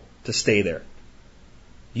bicycle to stay there.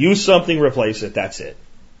 Use something, replace it, that's it.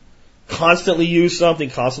 Constantly use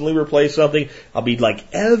something, constantly replace something. I'll be like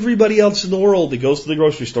everybody else in the world that goes to the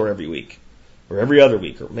grocery store every week. Or every other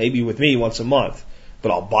week, or maybe with me once a month. But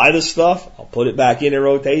I'll buy the stuff, I'll put it back in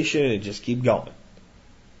rotation, and just keep going.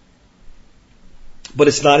 But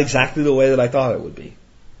it's not exactly the way that I thought it would be.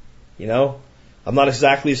 I'm not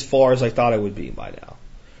exactly as far as I thought I would be by now.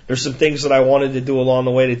 There's some things that I wanted to do along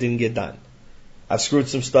the way that didn't get done. I've screwed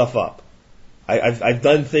some stuff up. I've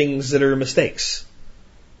done things that are mistakes.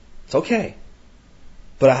 It's okay.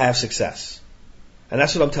 But I have success. And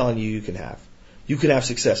that's what I'm telling you can have. You can have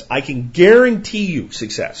success. I can guarantee you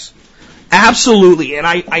success. Absolutely, and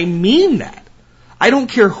I mean that. I don't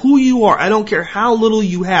care who you are. I don't care how little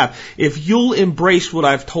you have. If you'll embrace what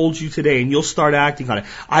I've told you today and you'll start acting on it,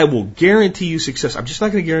 I will guarantee you success. I'm just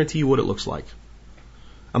not going to guarantee you what it looks like.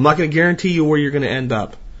 I'm not going to guarantee you where you're going to end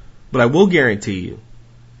up. But I will guarantee you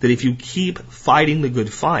that if you keep fighting the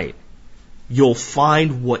good fight, you'll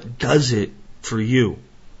find what does it for you.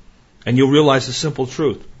 And you'll realize the simple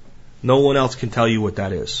truth. No one else can tell you what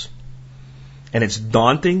that is. And it's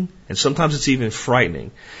daunting, and sometimes it's even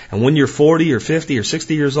frightening. And when you're 40 or 50 or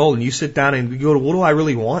 60 years old and you sit down and you go, what do I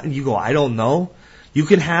really want? And you go, I don't know. You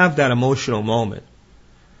can have that emotional moment.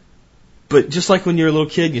 But just like when you're a little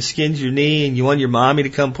kid and you skinned your knee and you want your mommy to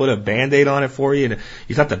come put a Band-Aid on it for you, and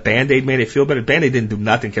you thought the Band-Aid made it feel better. Band-Aid didn't do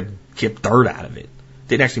nothing, kept dirt out of it.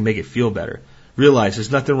 Didn't actually make it feel better. Realize there's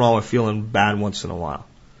nothing wrong with feeling bad once in a while.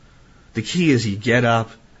 The key is you get up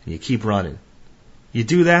and you keep running. You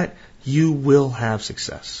do that, you will have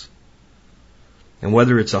success. And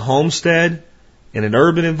whether it's a homestead in an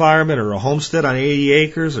urban environment or a homestead on 80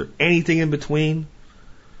 acres or anything in between,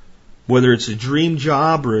 whether it's a dream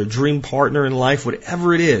job or a dream partner in life,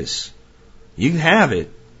 whatever it is, you can have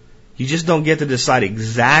it. You just don't get to decide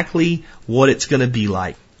exactly what it's going to be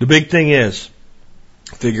like. The big thing is,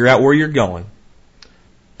 figure out where you're going,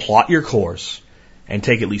 plot your course, and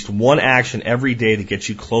take at least one action every day that gets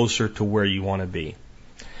you closer to where you want to be.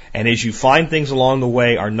 And as you find things along the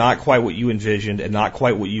way are not quite what you envisioned and not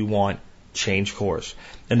quite what you want, change course.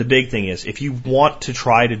 And the big thing is, if you want to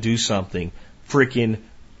try to do something, freaking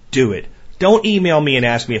do it. Don't email me and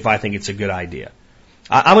ask me if I think it's a good idea.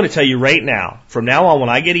 I'm going to tell you right now, from now on when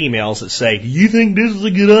I get emails that say, do you think this is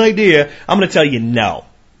a good idea? I'm going to tell you no.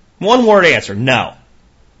 One word answer, no.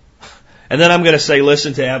 And then I'm going to say,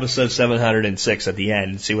 listen to episode 706 at the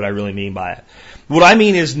end and see what I really mean by it. What I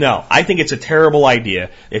mean is no. I think it's a terrible idea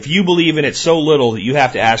if you believe in it so little that you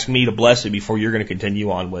have to ask me to bless it before you're going to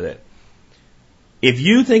continue on with it. If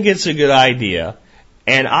you think it's a good idea,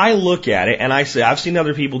 and I look at it and I say, I've seen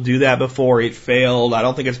other people do that before, it failed, I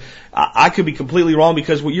don't think I could be completely wrong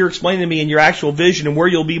because what you're explaining to me and your actual vision and where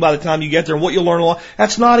you'll be by the time you get there and what you'll learn along,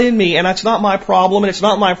 that's not in me and that's not my problem and it's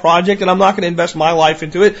not my project and I'm not going to invest my life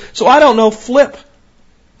into it, so I don't know, flip.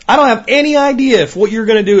 I don't have any idea if what you're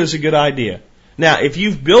going to do is a good idea. Now, if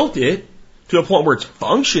you've built it to a point where it's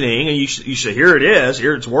functioning and you say, here it is,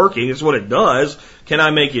 here it's working, it's what it does, can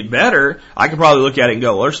I make it better? I can probably look at it and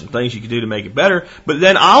go, well, there's some things you can do to make it better. But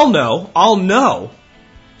then I'll know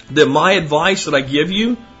that my advice that I give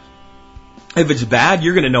you, if it's bad,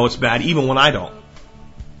 you're going to know it's bad even when I don't.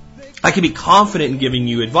 I can be confident in giving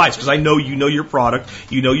you advice because I know you know your product,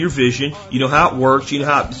 you know your vision, you know how it works, you know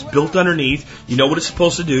how it's built underneath, you know what it's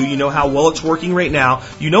supposed to do, you know how well it's working right now,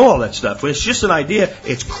 you know all that stuff. When it's just an idea,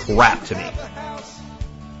 it's crap to me.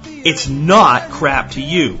 It's not crap to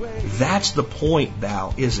you. That's the point,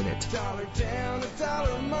 Val, isn't it?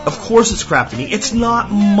 Of course it's crap to me. It's not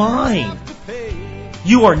mine.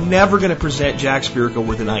 You are never going to present Jack Spirko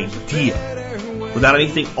with an idea without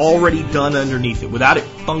anything already done underneath it, without it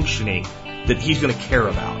functioning that he's going to care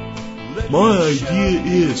about. My idea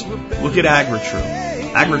is, look at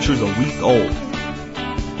AgriTrue. AgriTrue is a week old.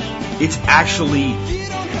 It's actually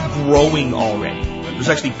growing already. There's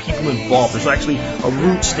actually people involved. There's actually a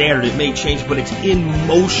root standard. It may change, but it's in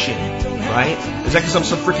motion, right? Is that because I'm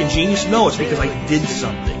some freaking genius? No, it's because I did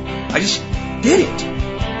something. I just did it.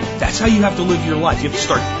 That's how you have to live your life. You have to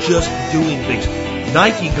start just doing things.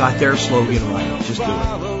 Nike got their slogan right. Just do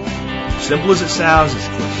it. Simple as it sounds, as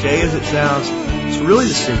cliche as it sounds, it's really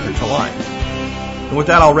the secret to life. And with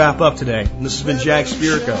that, I'll wrap up today. And this has been Jack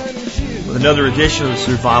Spirko with another edition of the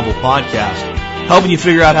Survival Podcast, helping you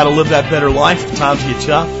figure out how to live that better life if times get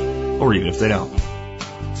tough, or even if they don't.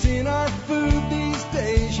 It's in our food these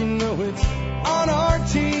days, you know it's on our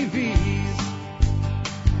TVs.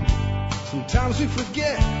 Sometimes we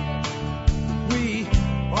forget we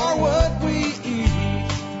are what we eat.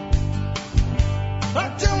 I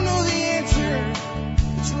don't know the answer.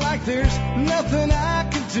 It's like there's nothing I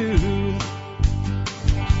can do.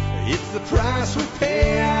 It's the price we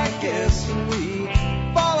pay, I guess, when we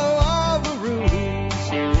follow all the rules.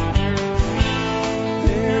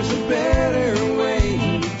 There's a better way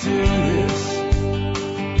to do this.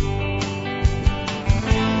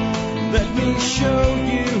 Let me show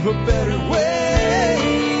you a better way.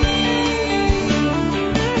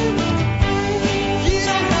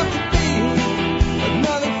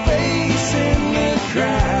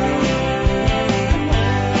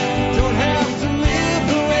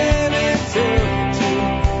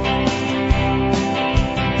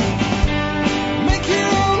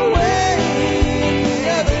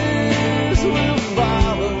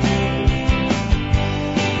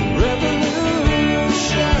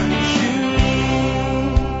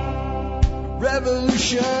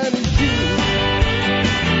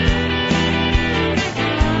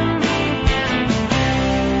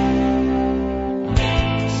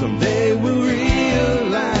 Someday we'll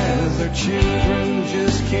realize our children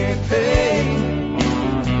just can't pay.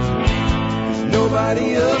 'Cause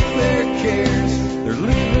nobody up there cares. They're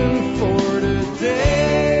living for today.